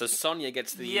creepy. So Sonya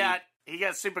gets the... Yeah, he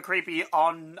gets super creepy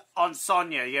on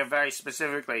Sonya, yeah, very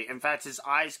specifically. In fact, his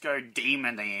eyes go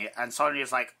demon-y, and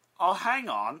Sonya's like, oh, hang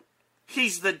on.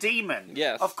 He's the demon.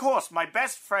 Yes. Of course, my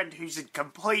best friend, who's a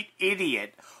complete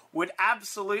idiot, would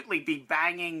absolutely be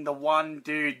banging the one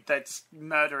dude that's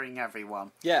murdering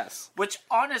everyone. Yes. Which,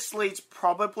 honestly, is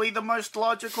probably the most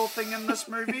logical thing in this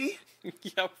movie.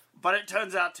 Yep. But it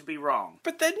turns out to be wrong.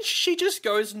 But then she just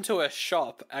goes into a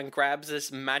shop and grabs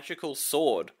this magical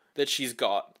sword that she's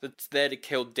got that's there to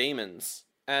kill demons.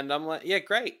 And I'm like, yeah,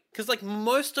 great. Because, like,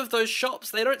 most of those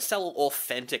shops, they don't sell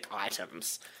authentic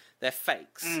items. They're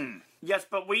fakes. Yes,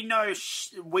 but we know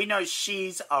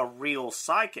she's a real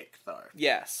psychic, though.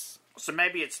 Yes. So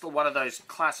maybe it's still one of those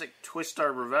classic Twisto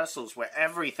reversals where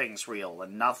everything's real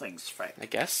and nothing's fake. I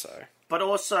guess so. But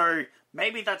also,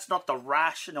 maybe that's not the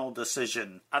rational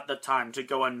decision at the time to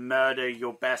go and murder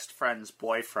your best friend's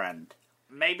boyfriend.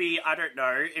 Maybe, I don't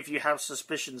know, if you have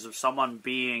suspicions of someone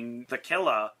being the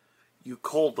killer, you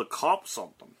call the cops on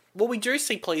them. Well, we do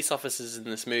see police officers in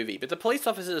this movie, but the police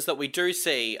officers that we do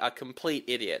see are complete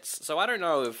idiots. So I don't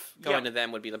know if going to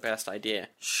them would be the best idea.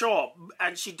 Sure,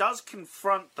 and she does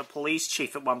confront the police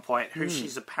chief at one point, who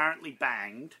she's apparently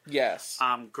banged. Yes.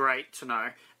 Great to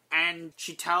know. And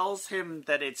she tells him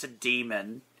that it's a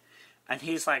demon, and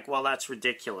he's like, well, that's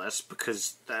ridiculous,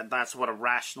 because that's what a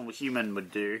rational human would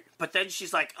do. But then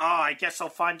she's like, oh, I guess I'll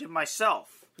find him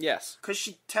myself. Yes. Because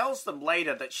she tells them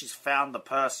later that she's found the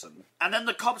person. And then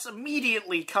the cops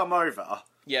immediately come over.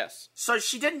 Yes. So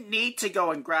she didn't need to go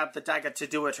and grab the dagger to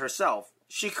do it herself.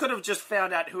 She could have just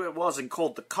found out who it was and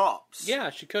called the cops.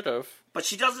 Yeah, she could have. But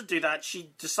she doesn't do that.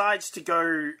 She decides to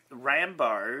go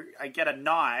Rambo and get a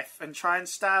knife and try and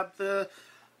stab the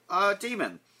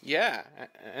demon. Yeah,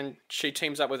 and she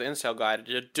teams up with Incel Guy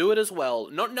to do it as well,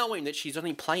 not knowing that she's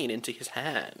only playing into his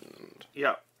hand.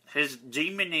 Yeah. His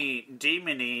demony,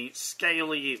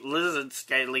 scaly, lizard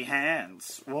scaly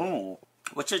hands. Whoa.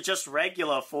 Which are just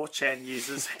regular 4chan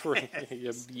users'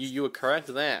 hands. You were correct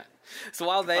there. So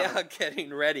while they are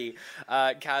getting ready,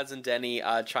 Kaz and Denny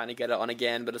are trying to get it on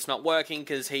again, but it's not working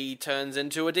because he turns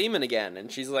into a demon again.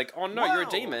 And she's like, oh no, you're a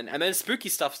demon. And then spooky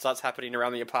stuff starts happening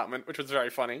around the apartment, which was very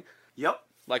funny. Yep.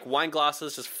 Like wine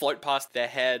glasses just float past their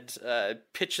head,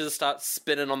 pictures start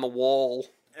spinning on the wall.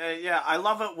 Yeah, I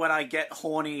love it when I get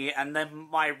horny and then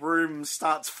my room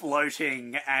starts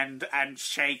floating and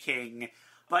shaking.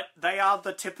 But they are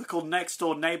the typical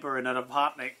next-door neighbor in an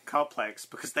apartment complex,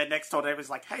 because their next-door neighbor's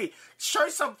like, hey, show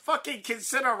some fucking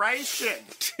consideration!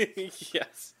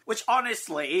 Yes. Which,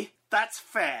 honestly, that's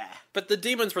fair. But the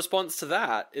demon's response to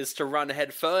that is to run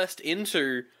head first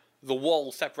into the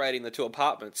wall separating the two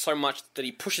apartments, so much that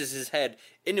he pushes his head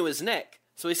into his neck.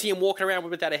 So we see him walking around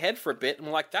without a head for a bit, and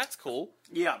we're like, that's cool.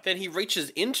 Yeah. Then he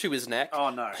reaches into his neck, Oh,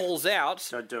 no. pulls out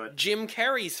Don't do it. Jim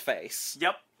Carrey's face.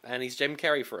 Yep. And he's Jim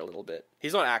Carrey for a little bit.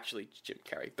 He's not actually Jim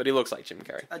Carrey, but he looks like Jim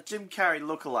Carrey. A Jim Carrey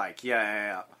lookalike,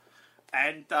 yeah.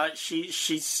 And she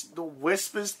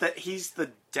whispers that he's the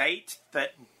date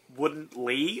that wouldn't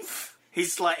leave.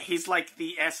 He's like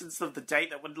the essence of the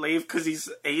date that wouldn't leave, because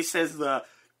he says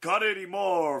got any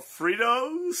more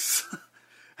Fritos?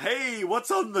 Hey,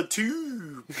 what's on the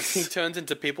tube? He turns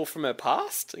into people from her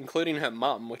past, including her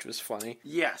mum, which was funny.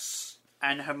 Yes.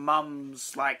 And her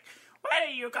mum's like, when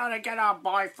are you gonna get a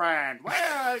boyfriend? When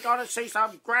are you gonna see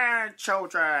some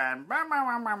grandchildren?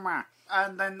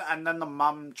 And then the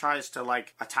mum tries to,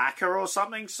 like, attack her or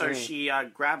something, so she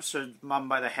grabs her mum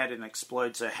by the head and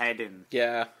explodes her head in.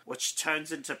 Yeah. Which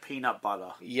turns into peanut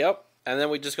butter. Yep. And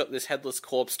then we just got this headless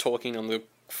corpse talking on the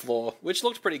floor, which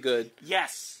looked pretty good.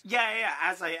 Yes. Yeah.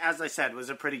 As I said,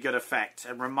 was a pretty good effect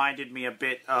and reminded me a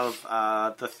bit of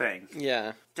The Thing.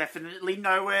 Yeah. Definitely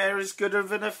nowhere as good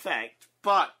of an effect,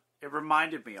 but it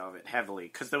reminded me of it heavily,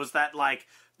 because there was that, like,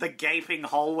 the gaping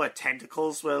hole where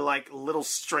tentacles were, like, little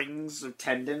strings of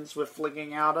tendons were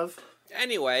flinging out of.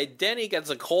 Anyway, Denny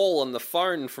gets a call on the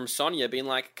phone from Sonya being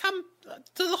like, come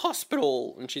to the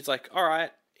hospital. And she's like, alright,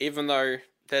 even though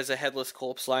there's a headless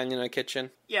corpse lying in her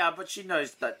kitchen. Yeah, but she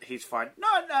knows that he's fine.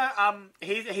 No,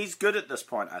 he's good at this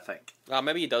point, I think.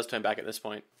 Maybe he does turn back at this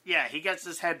point. Yeah, he gets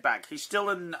his head back. He's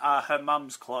still in her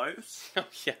mum's clothes. Oh,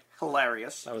 yeah.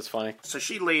 Hilarious. That was funny. So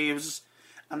she leaves,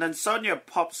 And then Sonia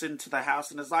pops into the house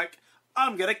and is like,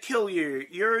 I'm gonna kill you.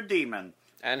 You're a demon.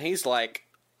 And he's like,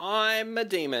 I'm a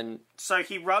demon. So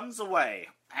he runs away.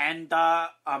 And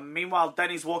meanwhile,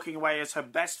 Denny's walking away as her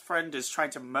best friend is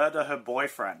trying to murder her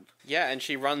boyfriend. Yeah, and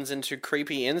she runs into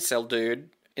creepy incel dude.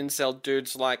 Incel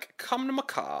dude's like, come to my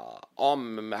car.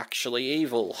 I'm actually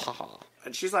evil. Haha.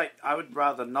 And she's like, I would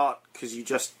rather not, because you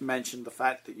just mentioned the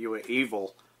fact that you were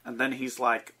evil. And then he's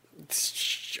like,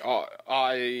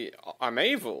 I'm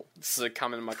evil. So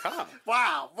come in my car.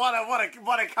 wow, what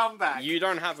a comeback. You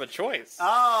don't have a choice.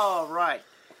 Oh, right.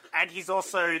 And he's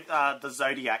also the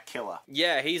Zodiac Killer.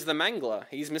 Yeah, he's the Mangler.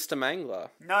 He's Mr. Mangler.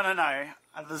 No,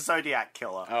 the Zodiac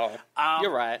Killer. Oh,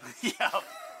 you're right. Yeah.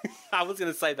 I was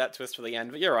going to say that twist for the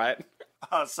end, but you're right.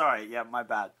 Oh, sorry. Yeah, my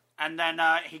bad. And then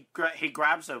he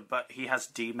grabs her, but he has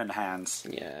demon hands.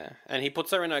 Yeah, and he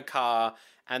puts her in her car,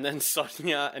 and then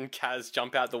Sonia and Kaz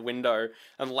jump out the window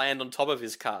and land on top of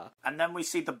his car. And then we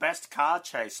see the best car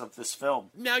chase of this film.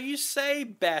 Now, you say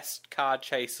best car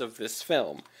chase of this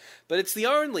film, but it's the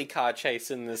only car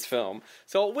chase in this film,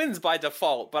 so it wins by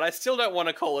default, but I still don't want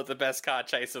to call it the best car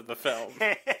chase of the film.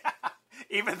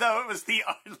 Even though it was the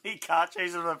only car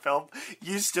chase of the film,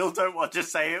 you still don't want to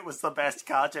say it was the best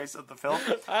car chase of the film?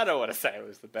 I don't want to say it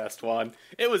was the best one.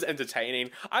 It was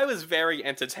entertaining. I was very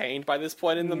entertained by this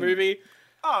point in the movie.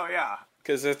 Oh, yeah.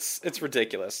 Because it's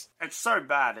ridiculous. It's so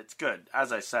bad, it's good,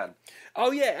 as I said.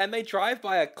 Oh, yeah, and they drive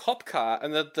by a cop car,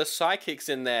 and the psychic's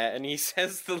in there, and he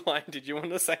says the line. Did you want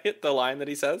to say it? The line that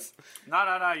he says?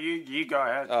 No, you go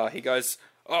ahead. Oh, he goes,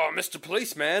 oh, Mr.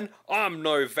 Policeman, I'm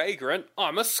no vagrant,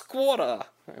 I'm a squatter.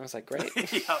 I was like, great.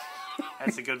 Yep.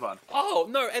 That's a good one. Oh,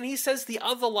 no, and he says the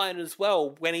other line as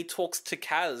well when he talks to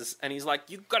Kaz, and he's like,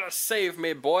 you gotta save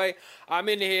me, boy. I'm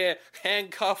in here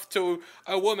handcuffed to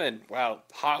a woman. Well,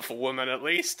 half a woman at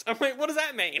least. I'm like, what does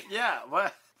that mean? Yeah,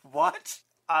 what?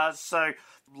 So,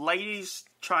 lady's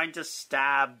trying to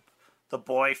stab the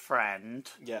boyfriend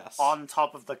Yes. on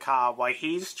top of the car while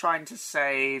he's trying to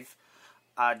save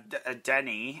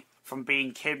Denny from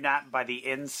being kidnapped by the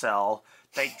incel.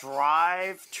 They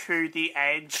drive to the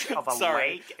edge of a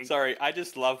lake. Sorry, I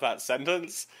just love that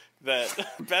sentence. That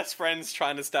best friend's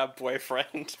trying to stab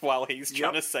boyfriend while he's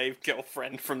trying to save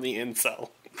girlfriend from the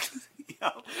incel.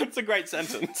 Yep. It's a great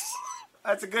sentence.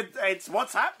 It's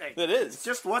what's happening. It is. It's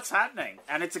just what's happening,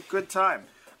 and it's a good time.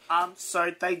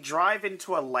 So they drive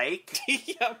into a lake.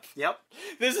 Yep.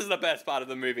 This is the best part of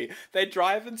the movie. They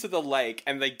drive into the lake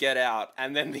and they get out,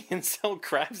 and then the incel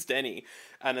grabs Denny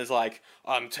and is like,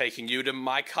 I'm taking you to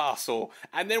my castle.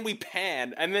 And then we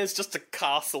pan, and there's just a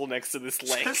castle next to this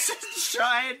lake. It's a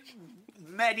giant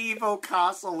medieval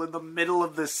castle in the middle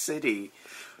of the city.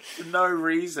 For no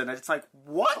reason. It's like,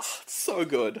 what? It's so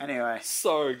good. Anyway.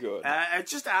 So good.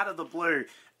 It's just out of the blue.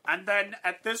 And then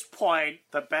at this point,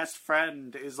 the best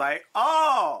friend is like,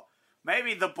 oh,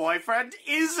 maybe the boyfriend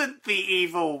isn't the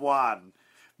evil one.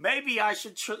 Maybe I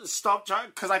should stop trying,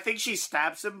 because I think she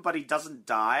stabs him, but he doesn't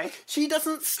die. She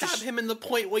doesn't stab him in the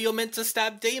point where you're meant to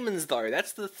stab demons, though.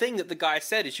 That's the thing that the guy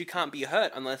said, is you can't be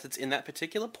hurt unless it's in that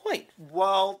particular point.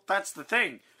 Well, that's the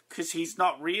thing, because he's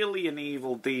not really an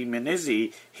evil demon, is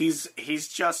he? He's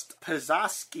just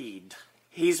possessed.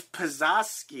 He's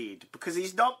possessed, because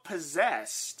he's not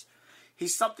possessed.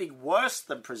 He's something worse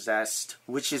than possessed,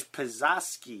 which is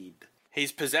possessed.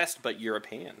 He's possessed, but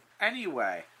European.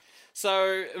 Anyway.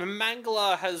 So,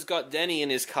 Mangler has got Denny in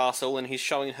his castle, and he's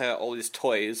showing her all his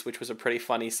toys, which was a pretty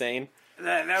funny scene.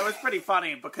 That was pretty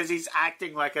funny, because he's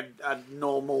acting like a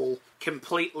normal,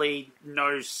 completely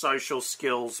no social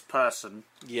skills person.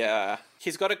 Yeah.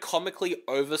 He's got a comically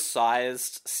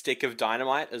oversized stick of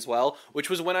dynamite as well, which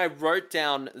was when I wrote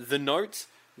down the note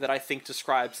that I think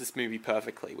describes this movie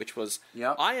perfectly, which was,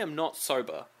 I am not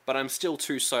sober, but I'm still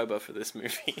too sober for this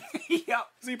movie. Yep.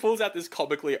 So he pulls out this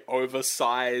comically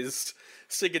oversized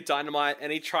stick of dynamite,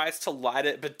 and he tries to light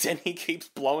it, but Denny keeps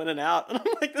blowing it out. And I'm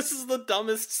like, this is the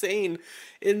dumbest scene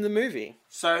in the movie.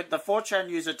 So the 4chan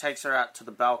user takes her out to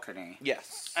the balcony.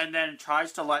 Yes. And then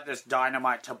tries to light this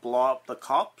dynamite to blow up the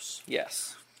cops.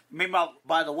 Yes. Meanwhile,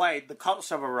 by the way, the cops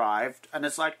have arrived, and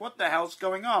it's like, what the hell's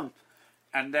going on?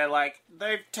 And they're like,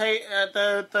 they've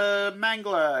the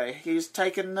Mangler, he's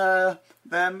taken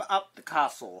them up the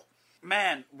castle.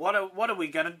 Man, what are we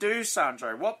gonna do,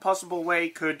 Sandro? What possible way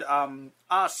could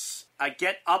us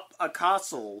get up a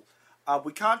castle?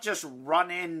 We can't just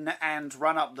run in and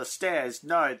run up the stairs.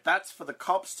 No, that's for the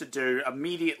cops to do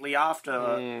immediately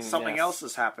after something else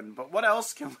has happened. But what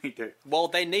else can we do? Well,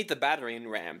 they need the battering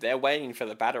ram. They're waiting for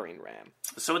the battering ram.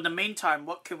 So in the meantime,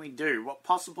 what can we do? What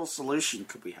possible solution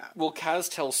could we have? Well, Kaz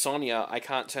tells Sonia, I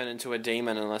can't turn into a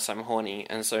demon unless I'm horny.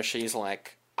 And so she's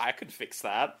like, I could fix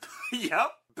that.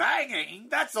 Yep. banging.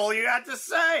 That's all you had to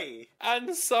say.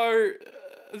 And so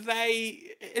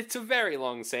it's a very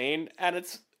long scene, and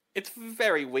it's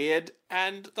very weird,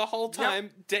 and the whole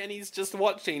time Danny's just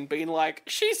watching, being like,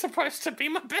 she's supposed to be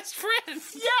my best friend.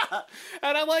 Yeah.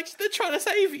 And I'm like, they're trying to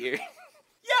save you.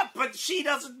 Yeah, but she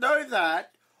doesn't know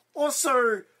that.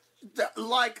 Also,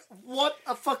 like, what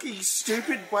a fucking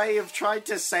stupid way of trying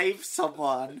to save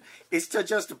someone is to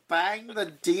just bang the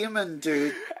demon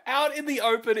dude. Out in the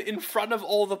open in front of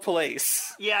all the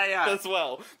police. Yeah. As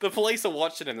well. The police are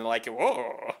watching and they're like,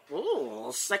 whoa.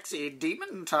 Ooh, sexy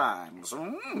demon times.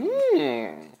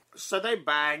 So they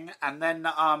bang, and then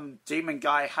demon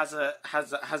guy has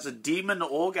a demon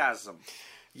orgasm.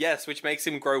 Yes, which makes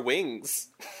him grow wings.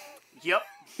 Yep.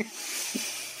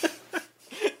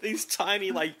 These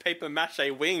tiny, like, paper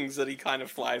mache wings that he kind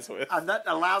of flies with. And that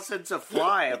allows him to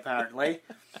fly, apparently.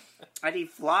 And he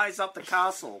flies up the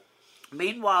castle.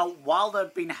 Meanwhile, while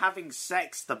they've been having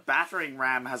sex, the battering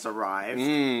ram has arrived.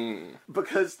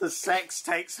 Because the sex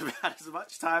takes about as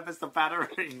much time as the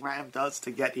battering ram does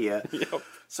to get here. Yep.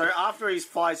 So after he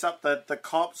flies up, the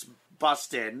cops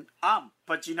bust in.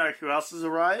 But you know who else has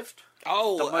arrived?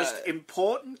 Oh, The most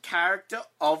important character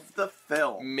of the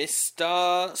film.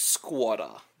 Mr.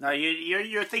 Squatter. No,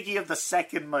 you're thinking of the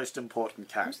second most important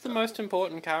character. Who's the most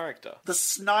important character? The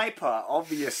sniper,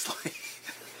 obviously.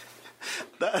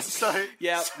 There's a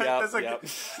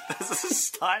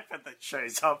sniper that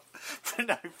shows up for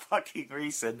no fucking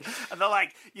reason. And they're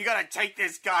like, you gotta take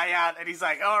this guy out. And he's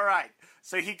like, alright.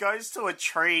 So he goes to a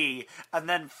tree and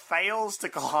then fails to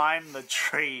climb the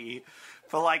tree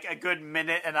for like a good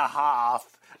minute and a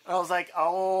half. And I was like,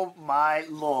 oh my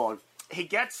lord. He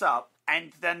gets up,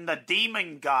 and then the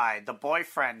demon guy, the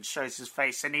boyfriend, shows his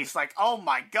face, and he's like, oh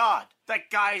my god, that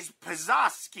guy's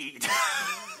Pizzaski'd.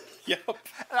 Yep.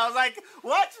 And I was like,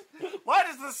 what? Why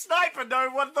does the sniper know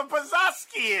what the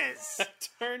Pizzaski is?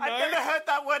 Don't know. I've never heard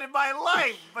that word in my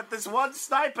life, but there's one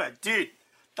sniper. Dude,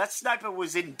 that sniper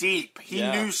was in deep. He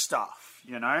knew stuff,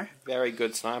 you know? Very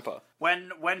good sniper.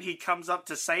 When he comes up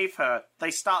to save her,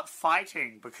 they start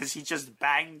fighting because he just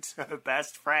banged her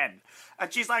best friend.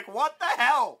 And she's like, what the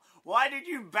hell? Why did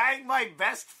you bang my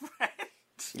best friend?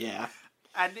 Yeah.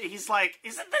 And he's like,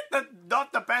 isn't it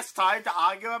not the best time to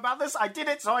argue about this? I did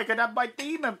it so I could have my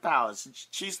demon powers. And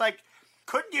she's like,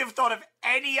 couldn't you have thought of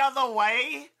any other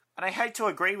way? And I hate to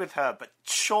agree with her, but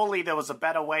surely there was a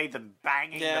better way than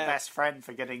banging the best friend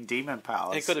for getting demon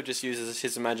powers. He could have just used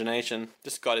his imagination.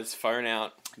 Just got his phone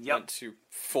out. Yep. Went to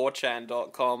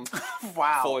 4chan.com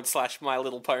Wow. / My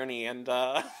Little Pony and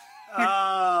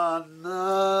Oh,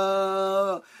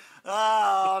 no.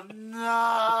 Oh,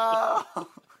 no.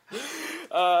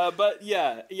 But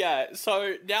yeah.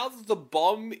 So now that the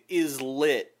bomb is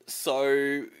lit,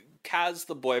 so Kaz,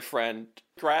 the boyfriend,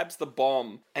 grabs the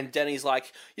bomb, and Denny's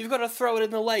like, you've got to throw it in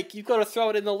the lake,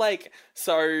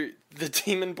 So the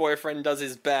demon boyfriend does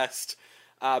his best,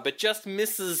 but just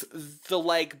misses the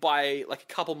lake by like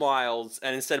a couple miles,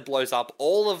 and instead blows up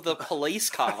all of the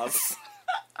police cars.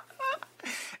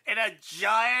 In a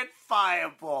giant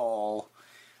fireball.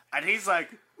 And he's like,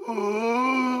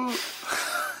 ooh.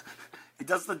 He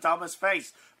does the dumbest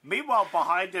face. Meanwhile,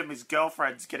 behind him, his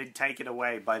girlfriend's getting taken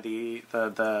away by the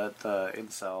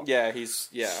incel. Yeah,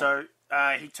 So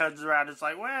he turns around and is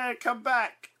like, well, come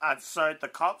back. And so the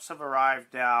cops have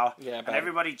arrived now. Yeah, and but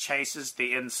everybody chases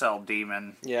the incel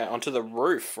demon. Yeah, onto the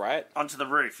roof, right? Onto the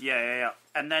roof, yeah.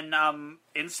 And then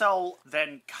incel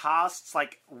then casts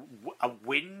like a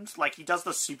wind, like he does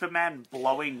the Superman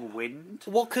blowing wind.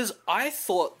 Well, because I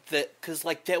thought that, because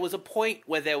like there was a point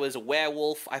where there was a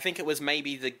werewolf. I think it was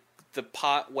maybe the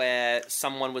part where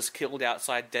someone was killed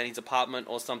outside Danny's apartment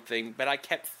or something, but I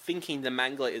kept thinking the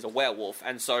Mangler is a werewolf,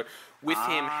 and so with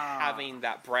him having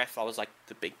that breath, I was like,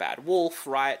 the big bad wolf,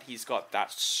 right? He's got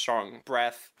that strong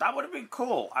breath. That would have been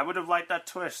cool. I would have liked that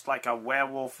twist, like a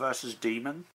werewolf versus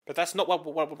demon. But that's not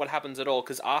what happens at all,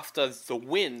 because after the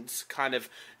wind kind of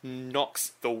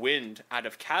knocks the wind out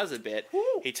of Kaz a bit,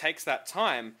 he takes that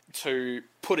time to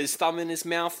put his thumb in his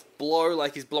mouth, blow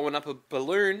like he's blowing up a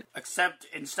balloon. Except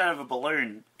instead of a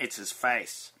balloon, it's his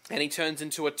face. And he turns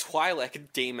into a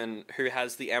Twi'lek demon who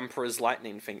has the Emperor's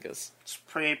lightning fingers. It's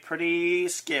pretty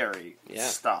scary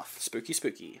stuff.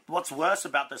 Spooky. What's worse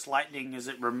about this lightning is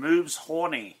it removes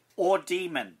horny or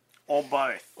demon. Or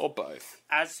both.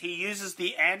 As he uses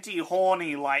the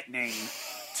anti-horny lightning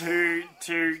to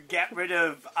get rid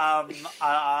of our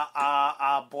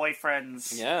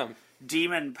boyfriend's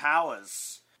demon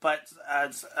powers. But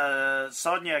as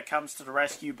Sonia comes to the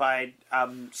rescue by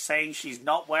saying she's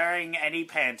not wearing any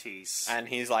panties. And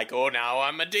he's like, oh, now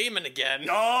I'm a demon again.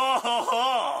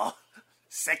 Oh,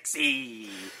 sexy.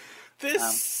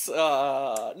 This,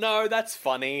 no, that's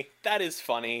funny. That is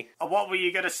funny. What were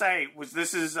you gonna say? Was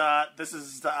this is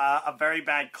a very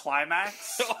bad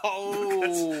climax?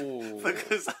 Oh,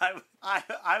 Because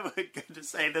I was going to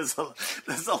say there's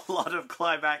a lot of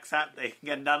climax happening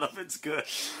and none of it's good.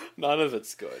 none of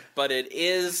it's good. But it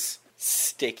is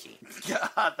sticky. Yeah,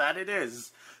 that it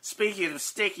is. Speaking of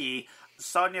sticky,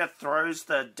 Sonya throws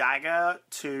the dagger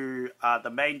to the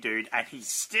main dude and he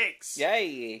sticks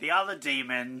Yay. the other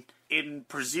demon in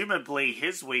presumably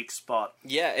his weak spot.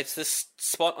 Yeah, it's this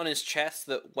spot on his chest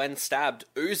that, when stabbed,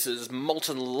 oozes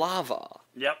molten lava.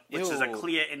 Yep, which is a Ew.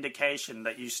 clear indication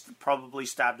that you probably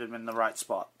stabbed him in the right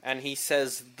spot. And he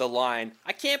says the line,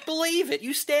 "I can't believe it,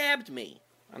 you stabbed me."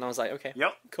 And I was like, okay.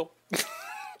 Yep. Cool.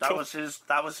 That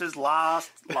was his last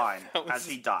line That was- as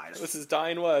he dies. This is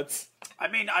dying words. I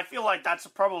mean, I feel like that's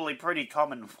probably pretty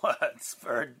common words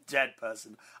for a dead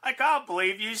person. I can't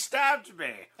believe you stabbed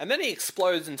me. And then he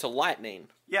explodes into lightning.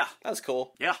 Yeah, That's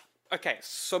cool. yeah, Okay,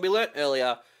 so we learnt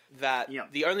earlier that Yeah.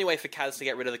 the only way for Kaz to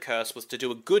get rid of the curse was to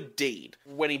do a good deed.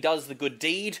 When he does the good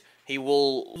deed, he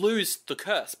will lose the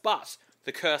curse, but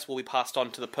the curse will be passed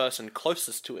on to the person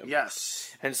closest to him.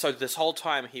 yes. And so this whole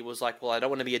time he was like, well, I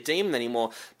don't want to be a demon anymore,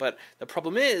 but the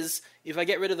problem is, if I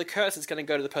get rid of the curse, it's going to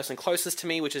go to the person closest to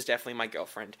me, which is definitely my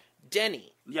girlfriend,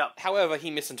 Denny. Yep. However,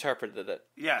 he misinterpreted it.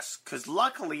 Yes, because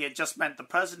luckily it just meant the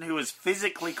person who was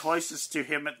physically closest to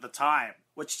him at the time,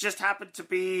 which just happened to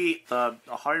be the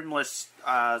homeless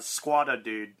squatter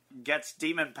dude, gets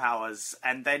demon powers,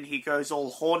 and then he goes all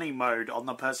horny mode on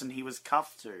the person he was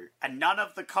cuffed to. And none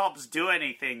of the cops do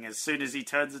anything as soon as he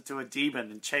turns into a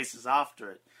demon and chases after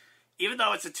it. Even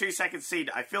though it's a 2-second scene,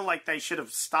 I feel like they should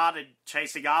have started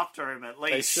chasing after him at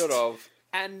least. They should have.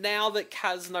 And now that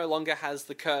Kaz no longer has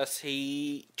the curse,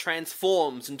 he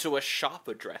transforms into a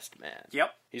sharper dressed man.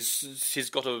 Yep. He's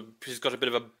got a bit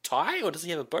of a tie, or does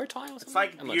he have a bow tie or something? It's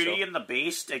like I'm not Beauty sure. and the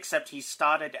Beast, except he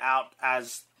started out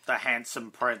as the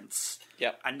handsome prince.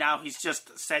 Yep. And now he's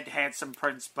just said handsome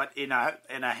prince, but in a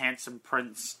handsome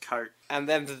prince coat. And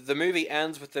then the movie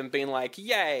ends with them being like,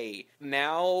 yay,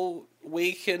 now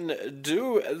we can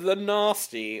do the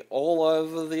nasty all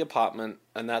over the apartment.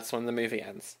 And that's when the movie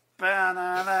ends.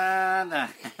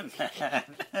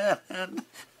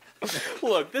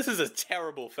 Look, this is a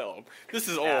terrible film. This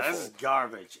is Yeah, awful. this is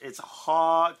garbage. It's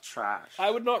hot trash.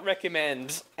 I would not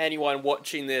recommend anyone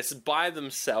watching this by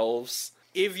themselves.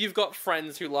 If you've got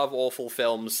friends who love awful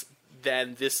films,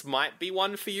 then this might be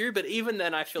one for you. But even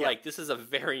then, I feel Yeah. like this is a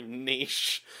very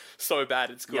niche, so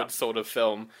bad it's good Yeah. sort of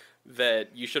film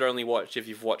that you should only watch if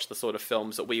you've watched the sort of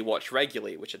films that we watch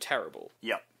regularly, which are terrible.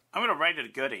 Yep. I'm gonna rate it a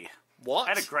goodie. What? I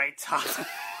had a great time.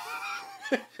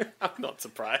 I'm not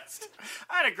surprised.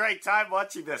 I had a great time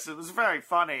watching this. It was very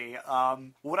funny.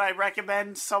 Would I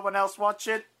recommend someone else watch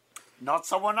it? Not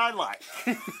someone I like.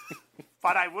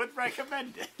 But I would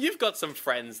recommend it. You've got some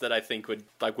friends that I think would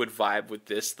vibe with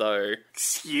this, though.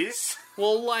 Excuse?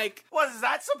 Well, like, What is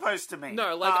that supposed to mean?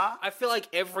 no, like, Huh? I feel like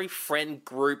every friend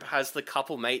group has the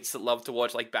couple mates that love to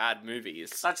watch, like, bad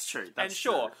movies. That's true. That's And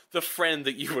sure, true. the friend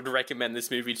that you would recommend this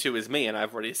movie to is me, and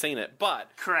I've already seen it. But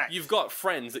Correct. you've got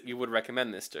friends that you would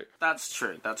recommend this to. That's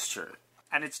true. That's true.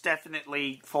 And it's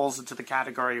definitely falls into the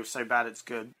category of so bad it's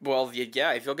good. Well,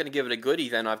 yeah, if you're going to give it a goodie,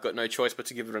 then I've got no choice but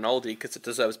to give it an oldie, because it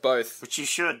deserves both. Which you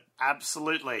should.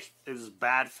 Absolutely. It was a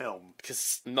bad film.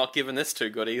 Because I'm not giving this two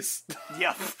goodies.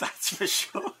 Yeah, that's for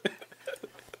sure.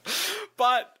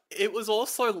 But it was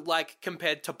also, like,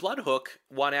 compared to Bloodhook,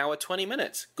 1 hour, 20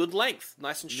 minutes. Good length,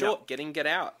 nice and short, Yep. get in, get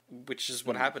out, which is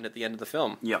what happened at the end of the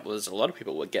film. Yep. Was a lot of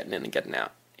people were getting in and getting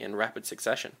out in rapid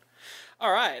succession.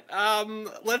 All right,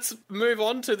 let's move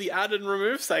on to the add and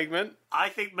remove segment. I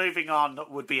think moving on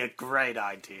would be a great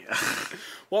idea.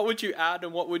 What would you add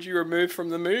and what would you remove from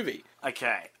the movie?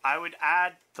 Okay, I would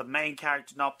add the main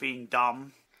character not being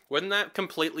dumb. Wouldn't that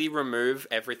completely remove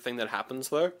everything that happens,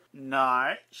 though?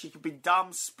 No, she could be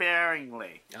dumb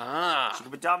sparingly. She Ah,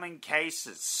 could be dumb in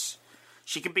cases.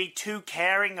 She could be too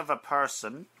caring of a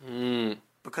person.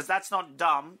 Because that's not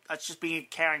dumb, that's just being a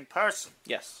caring person.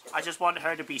 yes. I just want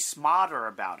her to be smarter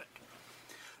about it.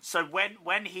 So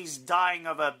when he's dying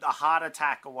of a heart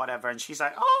attack or whatever, and she's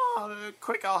like, "Oh,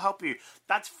 quick, I'll help you,"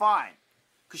 that's fine.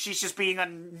 Because she's just being a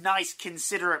nice,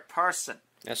 considerate person.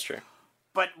 That's true.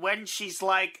 But when she's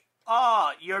like,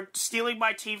 "Oh, you're stealing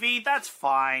my TV," that's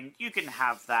fine. You can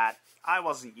have that. I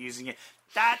wasn't using it.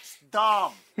 That's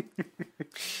dumb.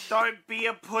 Don't be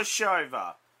a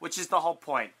pushover. Which is the whole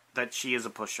point, that she is a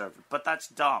pushover. But that's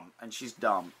dumb, and she's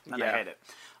dumb, and Yeah. I hate it.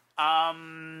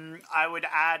 I would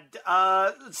add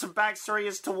some backstory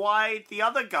as to why the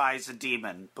other guy's a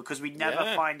demon, because we never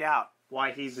Yeah. find out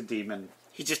why he's a demon.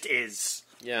 He just is.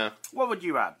 Yeah. What would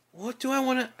you add? What do I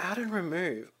want to add and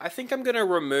remove? I think I'm going to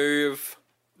remove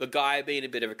the guy being a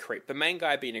bit of a creep. The main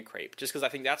guy being a creep. Just because I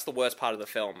think that's the worst part of the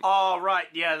film. Oh, right,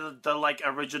 yeah, the like,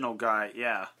 original guy,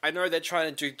 yeah. I know they're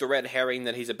trying to do the red herring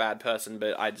that he's a bad person,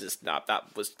 but I just,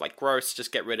 that was, like, gross.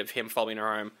 Just get rid of him following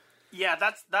her home. Yeah,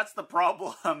 that's the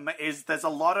problem, is there's a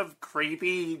lot of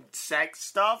creepy sex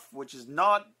stuff, which is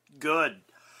not good.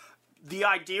 The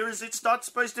idea is it's not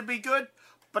supposed to be good,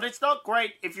 but it's not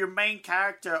great if your main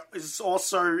character is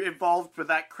also involved with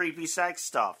that creepy sex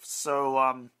stuff.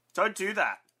 So, don't do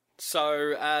that.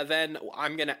 So, then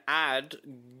I'm going to add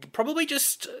probably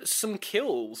just some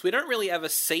kills. We don't really ever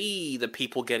see the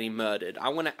people getting murdered. I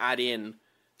want to add in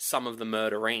some of the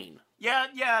murdering. Yeah,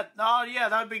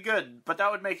 that would be good, but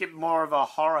that would make it more of a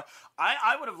horror.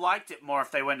 I would have liked it more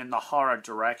if they went in the horror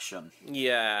direction.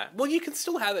 Yeah. Well, you can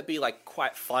still have it be, like,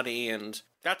 quite funny, and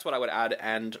that's what I would add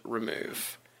and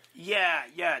remove. Yeah.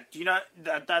 Do you know,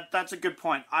 that's a good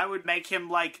point. I would make him,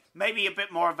 like, maybe a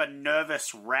bit more of a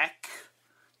nervous wreck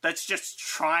that's just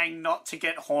trying not to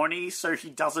get horny so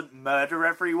he doesn't murder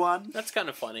everyone. That's kind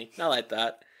of funny. I like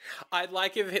that. I'd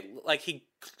like if he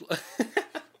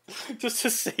just a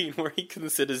scene where he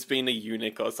considers being a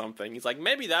eunuch or something. He's like,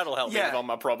 maybe that'll help me with all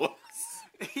my problems.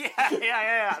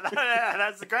 Yeah.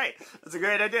 That's great. That's a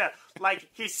great idea. Like,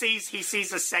 he sees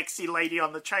a sexy lady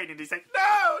on the train and he's like,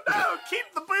 no, keep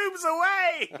the boobs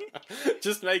away.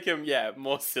 Just make him,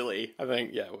 more silly. I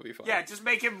think, would be fun. Yeah, just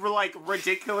make him, like,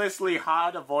 ridiculously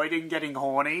hard avoiding getting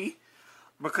horny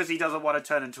because he doesn't want to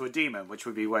turn into a demon, which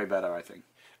would be way better, I think.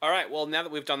 All right, well, now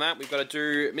that we've done that, we've got to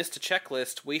do Mr.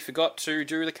 Checklist. We forgot to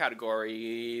do the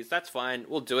categories. That's fine.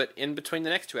 We'll do it in between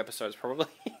the next two episodes, probably.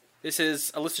 This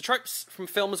is a list of tropes from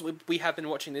films we have been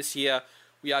watching this year.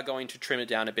 We are going to trim it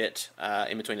down a bit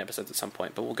in between episodes at some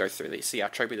point, but we'll go through these, see how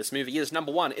tropey this movie is.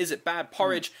 Number 1, is it bad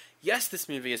porridge? Yes, this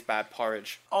movie is bad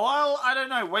porridge. Oh, well, I don't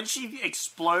know. When she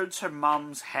explodes her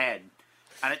mum's head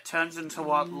and it turns into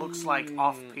what looks like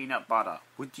off peanut butter,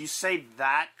 would you say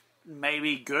that may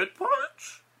be good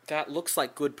porridge? That looks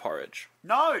like good porridge.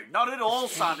 No, not at all,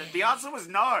 son. The answer was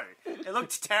no. It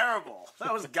looked terrible.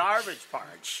 That was garbage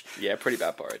porridge. Yeah, pretty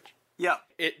bad porridge. Yeah.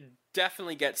 It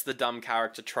definitely gets the dumb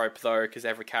character trope, though, because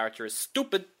every character is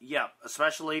stupid. Yeah,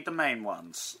 especially the main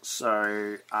ones.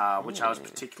 So, which I was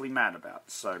particularly mad about.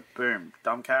 So, boom,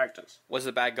 dumb characters. Was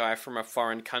the bad guy from a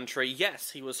foreign country? Yes,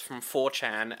 he was from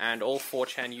 4chan, and all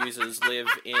 4chan users live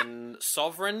in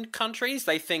sovereign countries.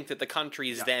 They think that the country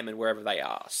is them and wherever they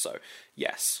are, so,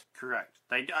 yes. Correct.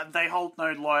 They hold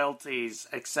no loyalties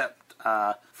except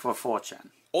for 4chan.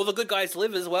 All the good guys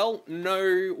live as well.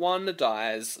 No one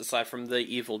dies, aside from the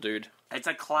evil dude. It's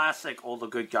a classic, all the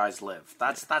good guys live.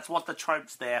 That's what the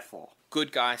trope's there for.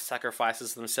 Good guy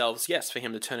sacrifices themselves. Yes, for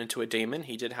him to turn into a demon,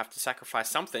 he did have to sacrifice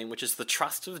something, which is the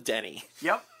trust of Denny.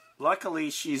 Yep. Luckily,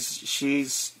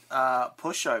 she's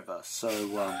pushover, so,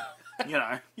 you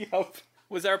know. Yep.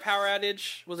 Was there a power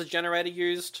outage? Was a generator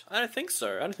used? I don't think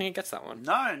so. I don't think it gets that one.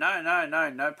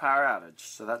 No power outage.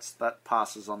 So that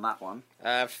passes on that one.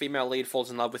 Female lead falls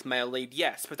in love with male lead.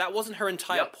 Yes, but that wasn't her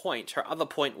entire point. Her other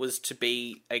point was to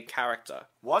be a character.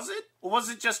 Was it? Or was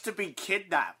it just to be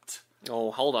kidnapped?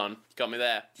 Oh, hold on. You got me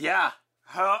there. Yeah.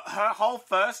 Her whole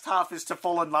first half is to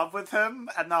fall in love with him,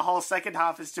 and the whole second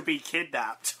half is to be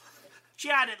kidnapped. She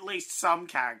had at least some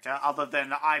character, other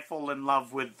than I fall in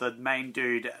love with the main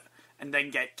dude and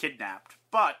then get kidnapped.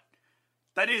 But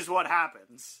that is what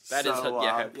happens. That is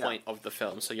her point of the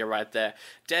film, so you're right there.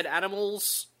 Dead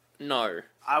animals? No.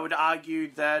 I would argue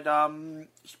that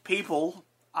people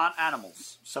aren't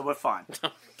animals, so we're fine.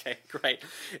 Okay, great.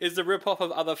 Is the rip-off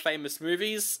of other famous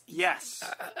movies? Yes.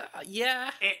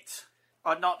 Yeah. It.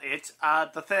 Or not it,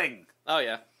 The Thing. Oh,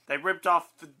 yeah. They ripped off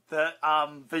the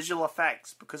visual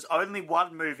effects, because only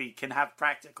one movie can have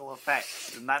practical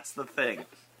effects, and that's The Thing.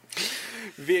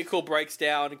 Vehicle breaks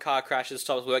down, car crashes,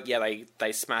 stops work. Yeah,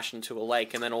 they smash into a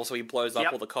lake, and then also he blows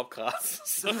up all the cop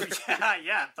cars.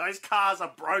 yeah, those cars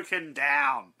are broken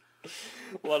down.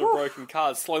 A lot of broken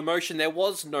cars. Slow motion. There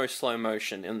was no slow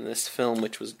motion in this film,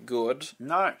 which was good.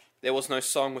 No. There was no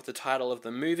song with the title of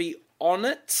the movie on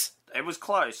it. It was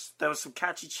close. There were some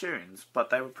catchy tunes, but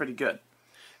they were pretty good.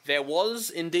 There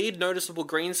was indeed noticeable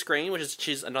green screen, which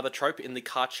is another trope in the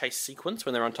car chase sequence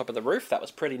when they're on top of the roof. That was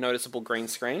pretty noticeable green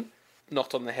screen.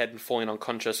 Knocked on the head and falling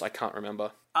unconscious, I can't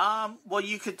remember. Well,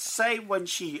 you could say when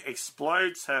she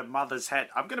explodes her mother's head.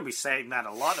 I'm going to be saying that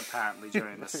a lot, apparently,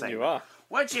 during the scene. You are.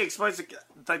 When she explodes,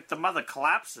 the mother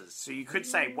collapses, so you could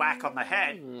say whack on the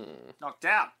head, knocked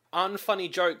out.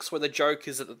 Unfunny jokes where the joke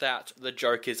is that the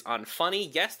joke is unfunny.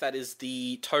 Yes, that is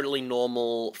the totally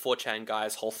normal 4chan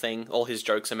guy's whole thing. All his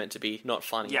jokes are meant to be not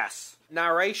funny. Yes.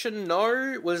 Narration,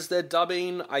 no. Was there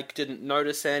dubbing? I didn't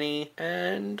notice any.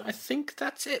 And I think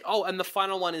that's it. Oh, and the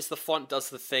final one is the font does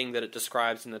the thing that it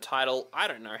describes in the title. I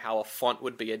don't know how a font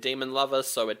would be a demon lover,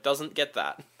 so it doesn't get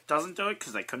that. Doesn't do it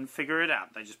because they couldn't figure it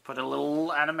out. They just put a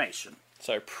little animation.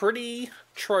 So pretty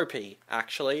tropey,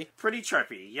 actually. Pretty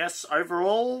tropey. Yes,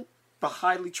 overall, but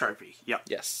highly tropey. Yep.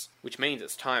 Yes, which means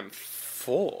it's time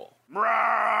for... Raving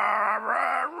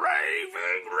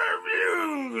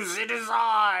reviews! It is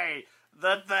I,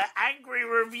 the angry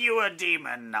reviewer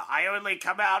demon. I only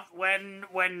come out when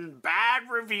bad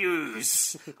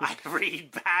reviews. I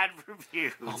read bad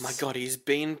reviews. Oh my god, he's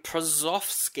been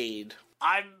Prozovski'd.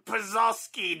 I'm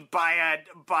Prozovski'd by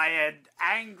an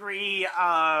angry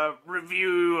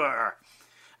reviewer.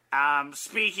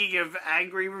 Speaking of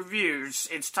angry reviews,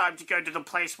 it's time to go to the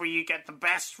place where you get the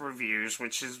best reviews,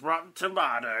 which is Rotten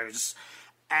Tomatoes.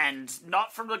 And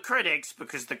not from the critics,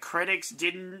 because the critics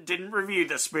didn't review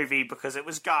this movie because it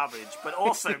was garbage, but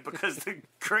also because the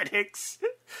critics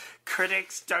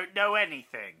don't know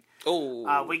anything.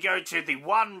 Oh. We go to the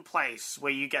one place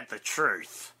where you get the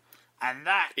truth. And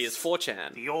that is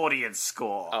 4chan. The audience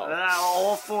score.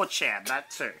 Oh. Or 4chan,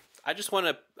 that too. I just want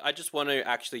to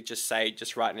actually just say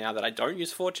just right now that I don't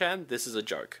use 4chan. This is a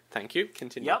joke. Thank you.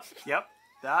 Continue. Yep.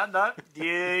 No,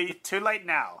 you're too late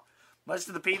now. Most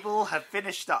of the people have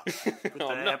finished up with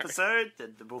the episode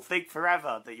and will think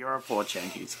forever that you're a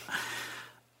 4chan user.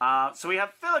 So we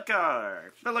have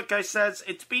Filico. Filico says,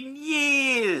 it's been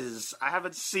years I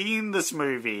haven't seen this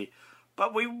movie,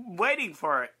 but we're waiting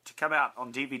for it to come out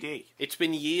on DVD. It's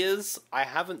been years. I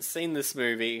haven't seen this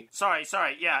movie. Sorry.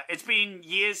 Yeah, it's been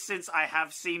years since I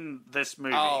have seen this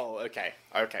movie. Oh, okay.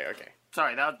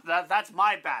 Sorry, that's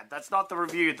my bad. That's not the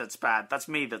review that's bad. That's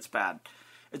me that's bad.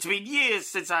 It's been years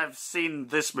since I've seen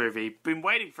this movie. Been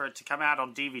waiting for it to come out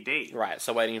on DVD. Right,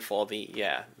 so waiting for the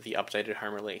updated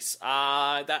home release.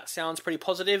 That sounds pretty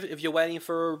positive. If you're waiting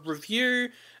for a review,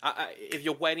 if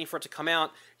you're waiting for it to come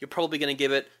out, you're probably going to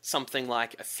give it something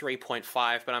like a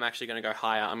 3.5, but I'm actually going to go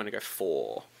higher. I'm going to go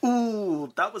 4.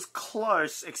 Ooh, that was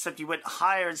close, except you went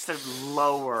higher instead of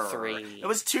lower. 3. It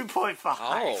was 2.5.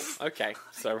 Oh, okay.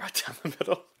 So right down the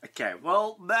middle. Okay,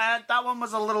 well, that one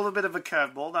was a little bit of a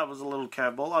curveball. That was a little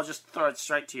curveball. I'll just throw it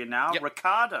straight to you now. Yep.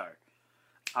 Ricardo,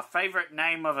 a favourite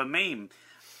name of a meme.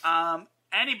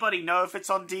 Anybody know if it's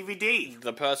on DVD?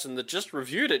 The person that just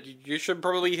reviewed it, you should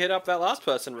probably hit up that last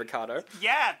person, Ricardo.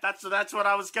 Yeah, that's what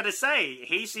I was going to say.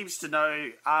 He seems to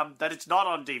know that it's not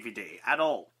on DVD at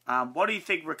all. What do you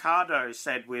think Ricardo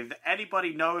said with,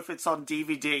 anybody know if it's on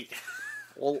DVD?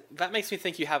 Well, that makes me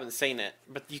think you haven't seen it,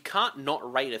 but you can't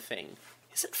not rate a thing.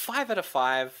 Is it 5 out of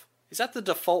 5? Is that the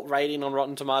default rating on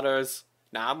Rotten Tomatoes?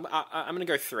 Nah, I'm going to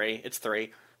go 3. It's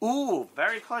 3. Ooh,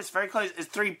 very close, very close. It's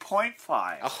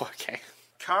 3.5. Oh, okay.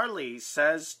 Carly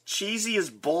says, cheesy as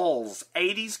balls.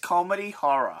 80s comedy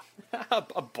horror.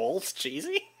 A ball's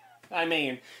cheesy? I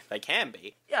mean, they can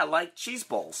be. Yeah, like cheese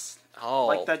balls. Oh.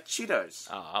 Like the Cheetos.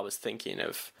 Oh, I was thinking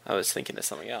of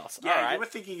something else. Yeah, all right.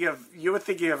 you were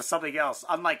thinking of something else.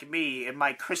 Unlike me in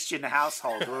my Christian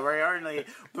household, where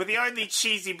the only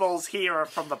cheesy balls here are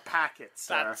from the packets.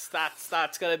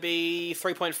 That's gonna be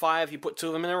 3.5. You put 2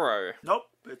 of them in a row. Nope,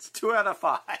 it's 2 out of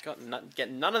 5.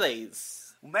 Get none of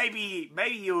these. Maybe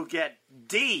you'll get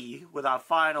D with our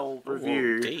final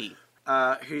review. Ooh, D.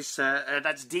 Who said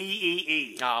that's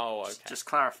DEE. Oh, okay. Just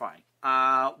clarifying.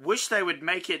 Wish they would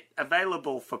make it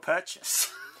available for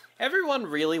purchase. Everyone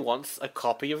really wants a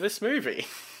copy of this movie.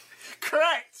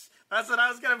 Correct. That's what I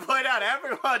was going to point out.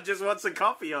 Everyone just wants a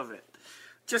copy of it.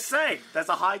 Just saying, there's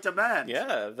a high demand.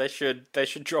 Yeah, they should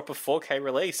drop a 4K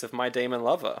release of My Demon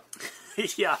Lover.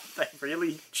 Yeah, they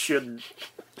really shouldn't.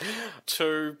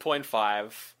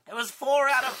 2.5. It was 4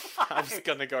 out of 5. I was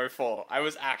gonna go 4. I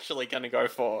was actually gonna go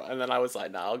 4, and then I was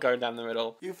like, nah, I'll go down the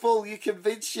middle. You fool, you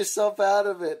convinced yourself out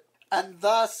of it, and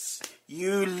thus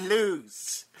you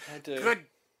lose. I do. Good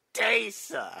day,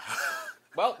 sir.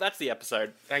 Well, that's the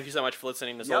episode. Thank you so much for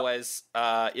listening, as always.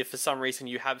 If for some reason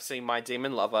you have seen My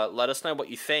Demon Lover, let us know what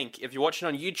you think. If you're watching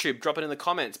on YouTube, drop it in the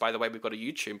comments. By the way, we've got a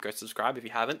YouTube. Go subscribe if you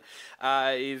haven't.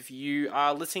 If you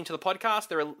are listening to the podcast,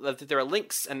 there are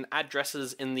links and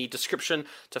addresses in the description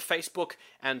to Facebook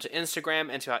and to Instagram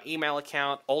and to our email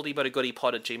account,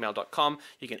 oldiebutagoodiepod@gmail.com.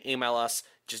 You can email us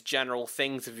just general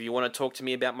things if you want to talk to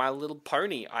me about My Little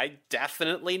Pony. I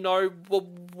definitely know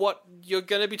what you're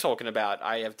going to be talking about.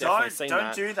 I have definitely seen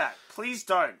that. Don't do that. Please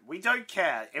don't. We don't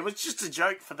care. It was just a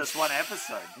joke for this one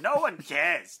episode. No one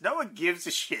cares. No one gives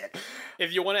a shit.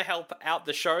 If you want to help out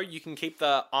the show, you can keep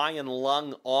the iron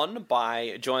lung on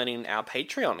by joining our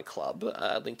Patreon club.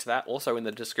 Link to that also in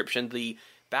the description. The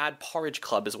Bad Porridge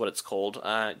Club is what it's called.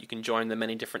 You can join the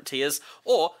many different tiers,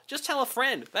 or just tell a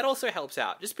friend. That also helps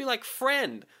out. Just be like,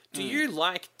 friend, do you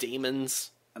like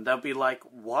demons? And they'll be like,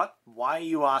 what? Why are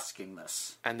you asking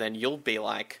this? And then you'll be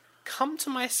like, come to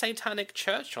my satanic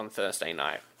church on Thursday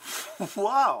night.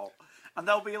 Wow. And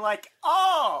they'll be like,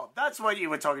 oh, that's what you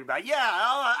were talking about.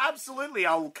 Yeah, absolutely,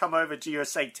 I'll come over to your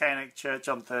satanic church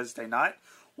on Thursday night.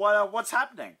 What's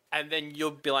happening? And then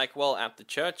you'll be like, well, at the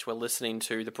church, we're listening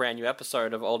to the brand new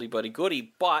episode of Oldie Buddy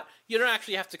Goodie, but you don't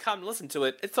actually have to come and listen to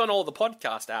it. It's on all the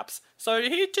podcast apps. So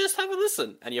here, just have a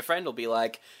listen. And your friend will be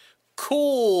like,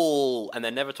 cool, and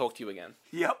then never talk to you again.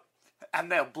 Yep.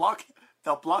 And they'll block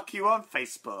you on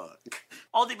Facebook.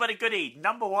 Oldie Buddy Goodie,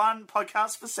 #1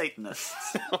 podcast for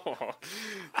Satanists.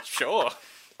 Sure.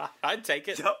 I'd take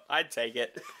it. Yep. I'd take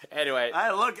it. Anyway.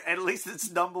 Hey, look, at least it's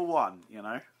 #1, you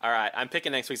know? Alright, I'm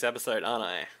picking next week's episode, aren't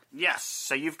I? Yes,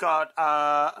 so you've got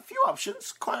a few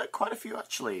options, quite a few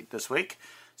actually this week.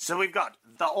 So we've got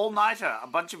The All-Nighter, a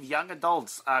bunch of young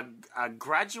adults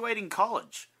graduating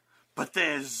college. But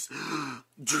there's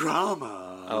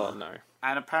drama. Oh, no.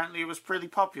 And apparently it was pretty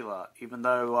popular, even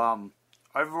though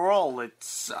overall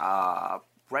it's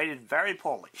rated very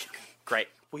poorly. Great.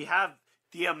 We have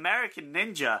The American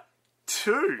Ninja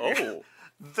 2. Oh.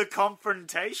 The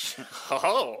Confrontation.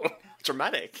 Oh,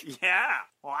 dramatic. Yeah.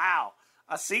 Wow.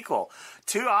 A sequel.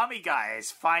 2 army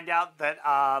guys find out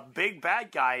that big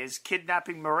bad guy is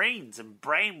kidnapping Marines and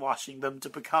brainwashing them to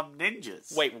become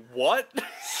ninjas. Wait, what?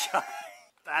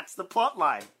 That's the plot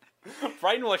line.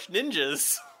 Brainwash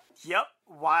ninjas? Yep.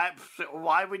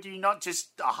 Why would you not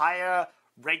just hire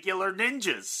regular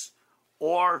ninjas?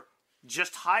 Or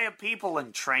just hire people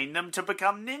and train them to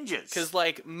become ninjas? Because,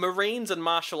 like, Marines and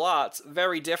martial arts,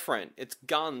 very different. It's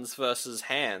guns versus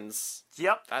hands.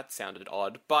 Yep. That sounded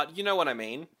odd, but you know what I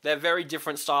mean. They're very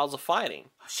different styles of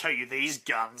fighting. I'll show you these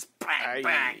guns. Bang,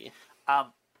 Aye. bang.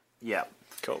 Yeah.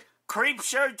 Cool.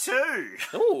 Creepshow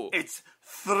 2. Ooh. It's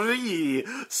 3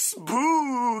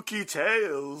 spooky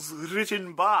tales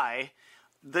written by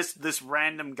this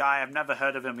random guy. I've never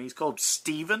heard of him. He's called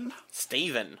Stephen.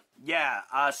 Stephen. Yeah,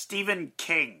 Stephen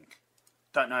King.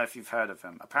 Don't know if you've heard of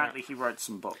him. Apparently he wrote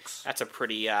some books. That's a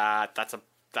pretty, that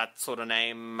sort of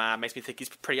name makes me think he's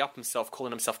pretty up himself,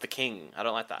 calling himself the king. I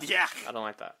don't like that. Yeah. I don't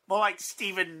like that. More like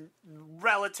Stephen,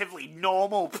 relatively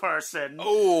normal person.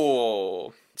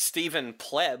 Oh, Stephen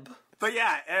Pleb. But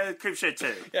yeah, Creepshow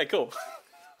 2. Yeah, cool.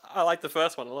 I like the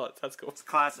first one a lot. That's cool.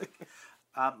 Classic.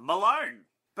 Malone.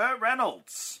 Burt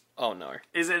Reynolds Oh, no.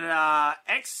 is an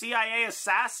ex-CIA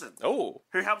assassin Oh.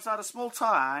 who helps out a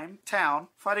small-time town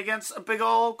fight against a big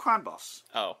old crime boss.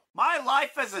 Oh. My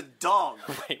Life as a Dog.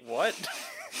 Wait, what?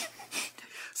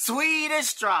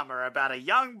 Swedish drama about a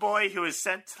young boy who is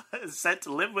sent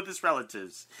to live with his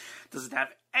relatives. Doesn't have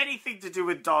anything to do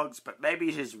with dogs, but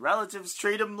maybe his relatives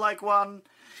treat him like one.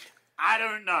 I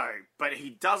don't know, but he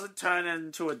doesn't turn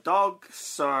into a dog,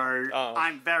 so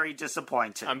I'm very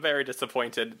disappointed. I'm very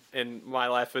disappointed in My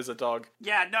Life as a Dog.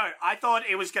 Yeah, no, I thought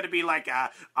it was going to be like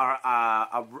a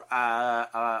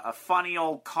funny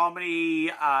old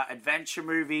comedy adventure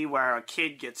movie where a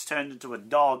kid gets turned into a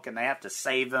dog and they have to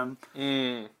save him.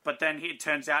 But then it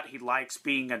turns out he likes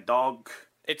being a dog.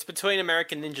 It's between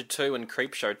American Ninja 2 and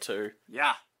Creepshow 2.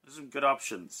 Yeah. Some good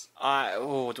options. Do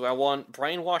I want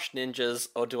Brainwashed Ninjas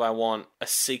or do I want a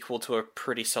sequel to a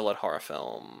pretty solid horror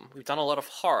film? We've done a lot of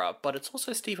horror, but it's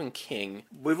also Stephen King.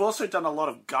 We've also done a lot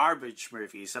of garbage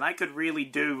movies, and I could really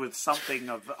do with something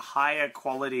of higher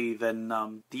quality than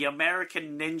The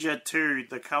American Ninja 2,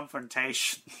 The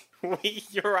Confrontation.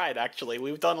 You're right, actually.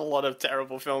 We've done a lot of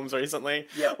terrible films recently.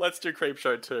 Yeah. Let's do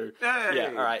Creepshow 2. Hey. Yeah,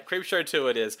 alright. Creepshow 2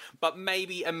 it is. But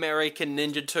maybe American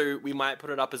Ninja 2, we might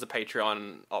put it up as a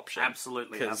Patreon option.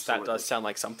 Absolutely, Because that does sound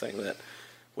like something that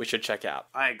we should check out.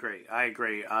 I agree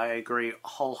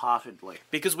wholeheartedly.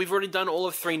 Because we've already done all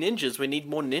of 3 ninjas, we need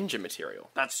more ninja material.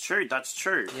 That's true.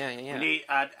 Yeah. We need,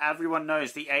 everyone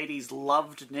knows the 80s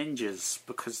loved ninjas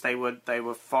because they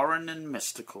were foreign and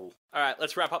mystical. Alright,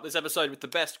 let's wrap up this episode with the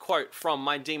best quote from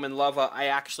my demon lover. I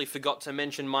actually forgot to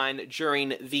mention mine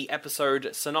during the episode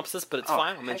synopsis, but it's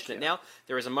fine, I'll mention it now.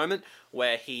 There is a moment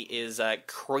where he is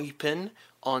creeping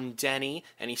on Danny,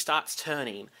 and he starts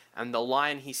turning, and the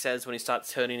line he says when he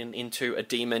starts turning into a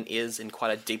demon is, in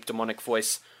quite a deep demonic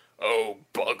voice, "Oh,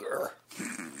 bugger."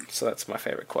 So that's my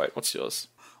favourite quote. What's yours?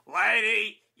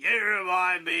 Lady, you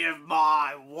remind me of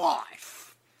my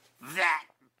wife. That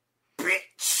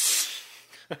bitch.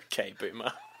 Okay,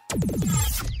 boomer.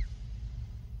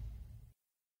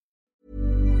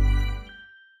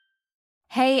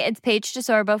 Hey, it's Paige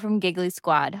DeSorbo from Giggly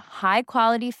Squad. High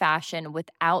quality fashion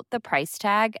without the price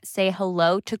tag. Say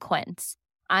hello to Quince.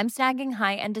 I'm snagging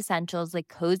high-end essentials like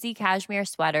cozy cashmere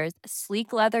sweaters,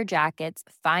 sleek leather jackets,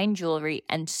 fine jewelry,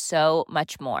 and so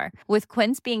much more. With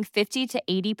Quince being 50 to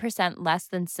 80% less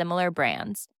than similar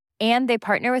brands. And they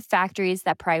partner with factories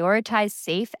that prioritize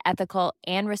safe, ethical,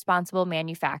 and responsible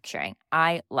manufacturing.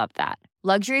 I love that.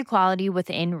 Luxury quality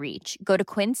within reach. Go to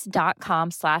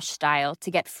quince.com/style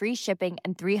to get free shipping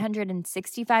and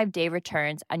 365-day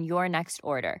returns on your next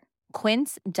order.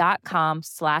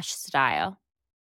 Quince.com/style.